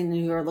franchising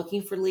and who are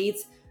looking for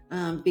leads,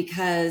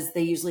 because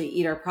they usually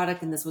eat our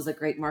product, and this was a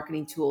great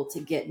marketing tool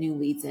to get new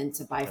leads in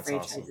to buy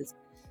franchises.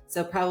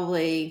 Awesome.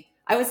 So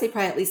I would say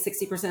probably at least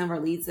 60% of our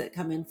leads that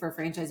come in for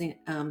franchising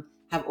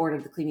have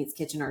ordered the Clean Eatz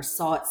Kitchen or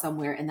saw it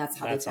somewhere, and that's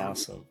how they found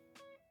awesome. it.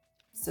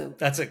 So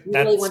that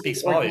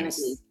speaks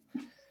volumes,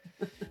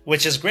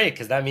 which is great,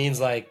 because that means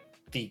like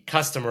the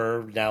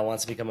customer now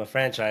wants to become a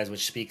franchise,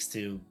 which speaks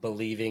to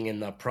believing in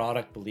the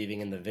product,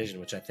 believing in the vision,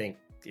 which I think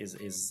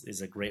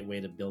is a great way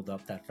to build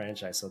up that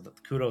franchise. So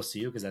kudos to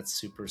you, because that's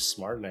super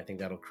smart, and I think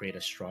that'll create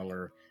a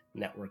stronger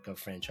network of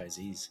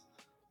franchisees.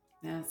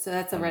 Yeah, so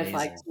that's a red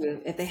flag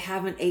too. If they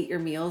haven't ate your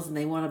meals and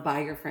they want to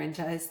buy your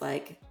franchise,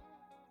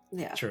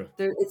 true.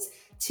 It's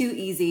too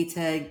easy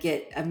to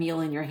get a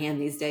meal in your hand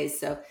these days.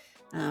 So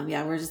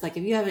we're just like,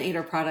 if you haven't ate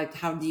our product,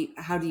 can you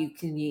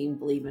even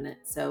believe in it?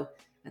 So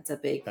that's a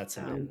big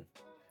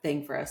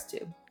thing for us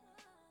too.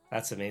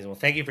 That's amazing. Well,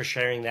 thank you for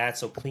sharing that.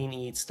 So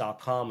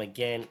cleaneatz.com,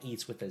 again,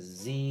 Eats with a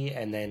Z,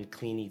 and then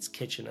Clean Eatz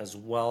Kitchen as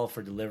well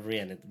for delivery.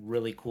 And it's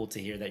really cool to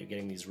hear that you're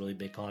getting these really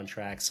big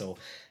contracts. So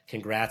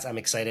congrats. I'm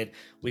excited.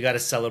 We got to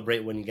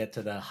celebrate when you get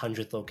to the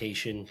 100th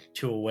location,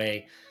 2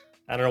 away.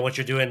 I don't know what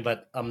you're doing,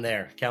 but I'm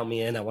there. Count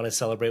me in. I want to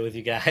celebrate with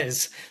you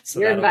guys. So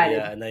you're that'll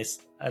invited. be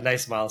a A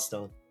nice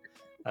milestone.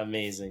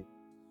 Amazing.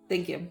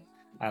 Thank you.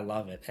 I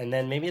love it. And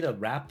then maybe to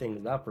wrap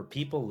things up, for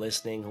people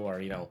listening who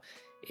are,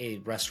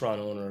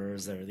 restaurant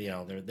owners,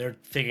 they're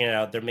figuring it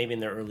out. They're maybe in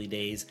their early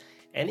days.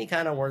 Any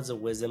kind of words of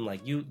wisdom,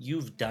 like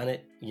you've done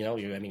it,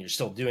 you're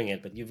still doing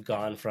it, but you've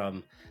gone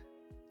from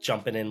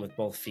jumping in with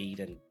both feet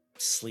and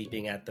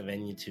sleeping at the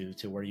venue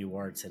to where you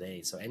are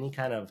today. So any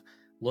kind of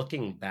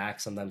looking back,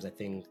 sometimes I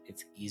think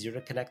it's easier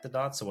to connect the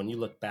dots. So when you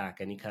look back,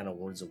 any kind of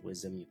words of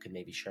wisdom you could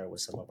maybe share with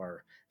some of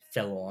our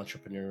fellow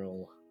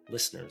entrepreneurial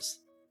listeners?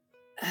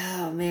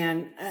 Oh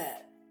man,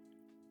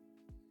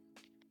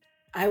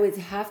 I would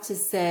have to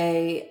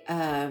say,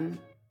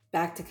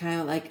 back to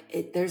kind of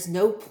like, there's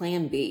no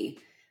plan B.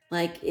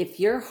 Like if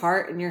your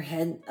heart and your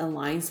head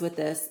aligns with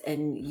this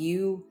and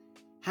you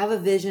have a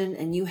vision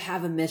and you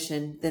have a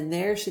mission, then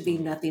there should be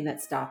nothing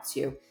that stops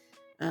you.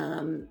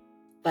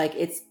 Like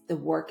it's the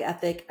work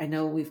ethic. I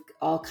know we've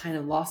all kind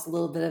of lost a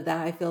little bit of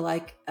that. I feel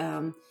like,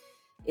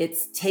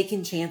 it's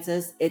taking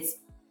chances. It's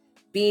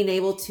being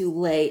able to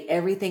lay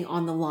everything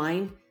on the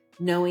line,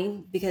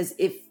 knowing, because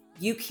if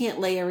you can't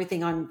lay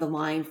everything on the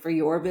line for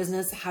your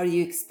business, how do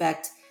you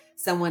expect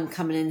someone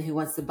coming in who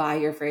wants to buy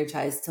your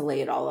franchise to lay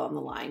it all on the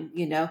line?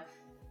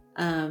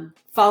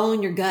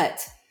 Following your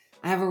gut.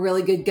 I have a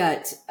really good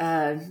gut.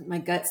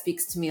 My gut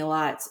speaks to me a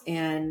lot.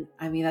 And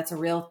I mean, that's a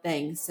real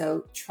thing.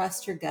 So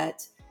trust your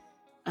gut.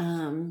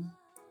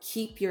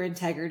 Keep your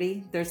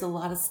integrity. There's a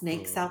lot of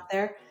snakes out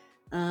there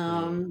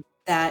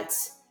that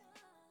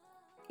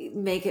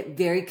make it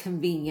very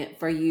convenient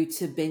for you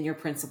to bend your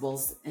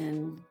principles.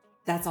 And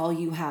that's all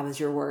you have is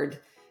your word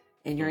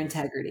and your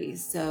integrity.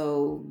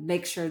 So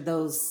make sure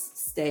those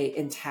stay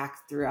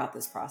intact throughout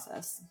this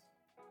process.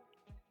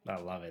 I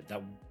love it.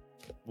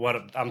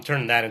 I'm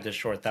turning that into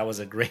short. That was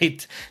a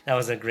great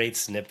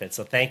snippet.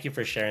 So thank you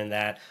for sharing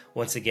that.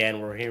 Once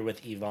again, we're here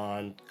with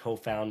Evonne,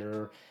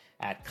 co-founder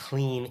at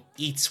Clean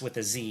Eatz with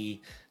a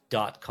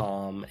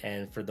Z.com.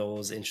 And for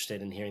those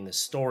interested in hearing the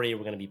story,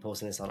 we're going to be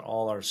posting this on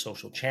all our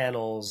social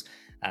channels,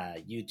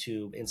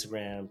 YouTube,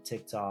 Instagram,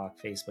 TikTok,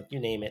 Facebook, you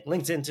name it,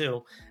 LinkedIn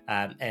too.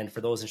 And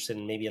for those interested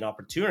in maybe an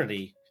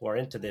opportunity who are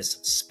into this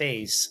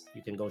space,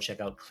 you can go check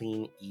out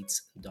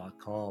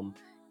cleaneatz.com.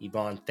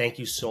 Evonne, thank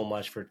you so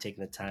much for taking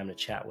the time to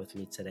chat with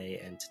me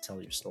today and to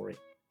tell your story.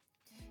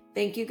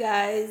 Thank you,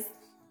 guys.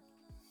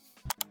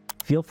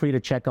 Feel free to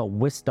check out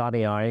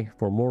whisk.ai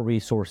for more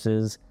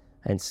resources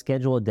and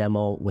schedule a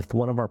demo with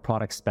one of our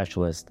product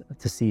specialists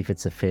to see if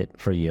it's a fit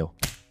for you.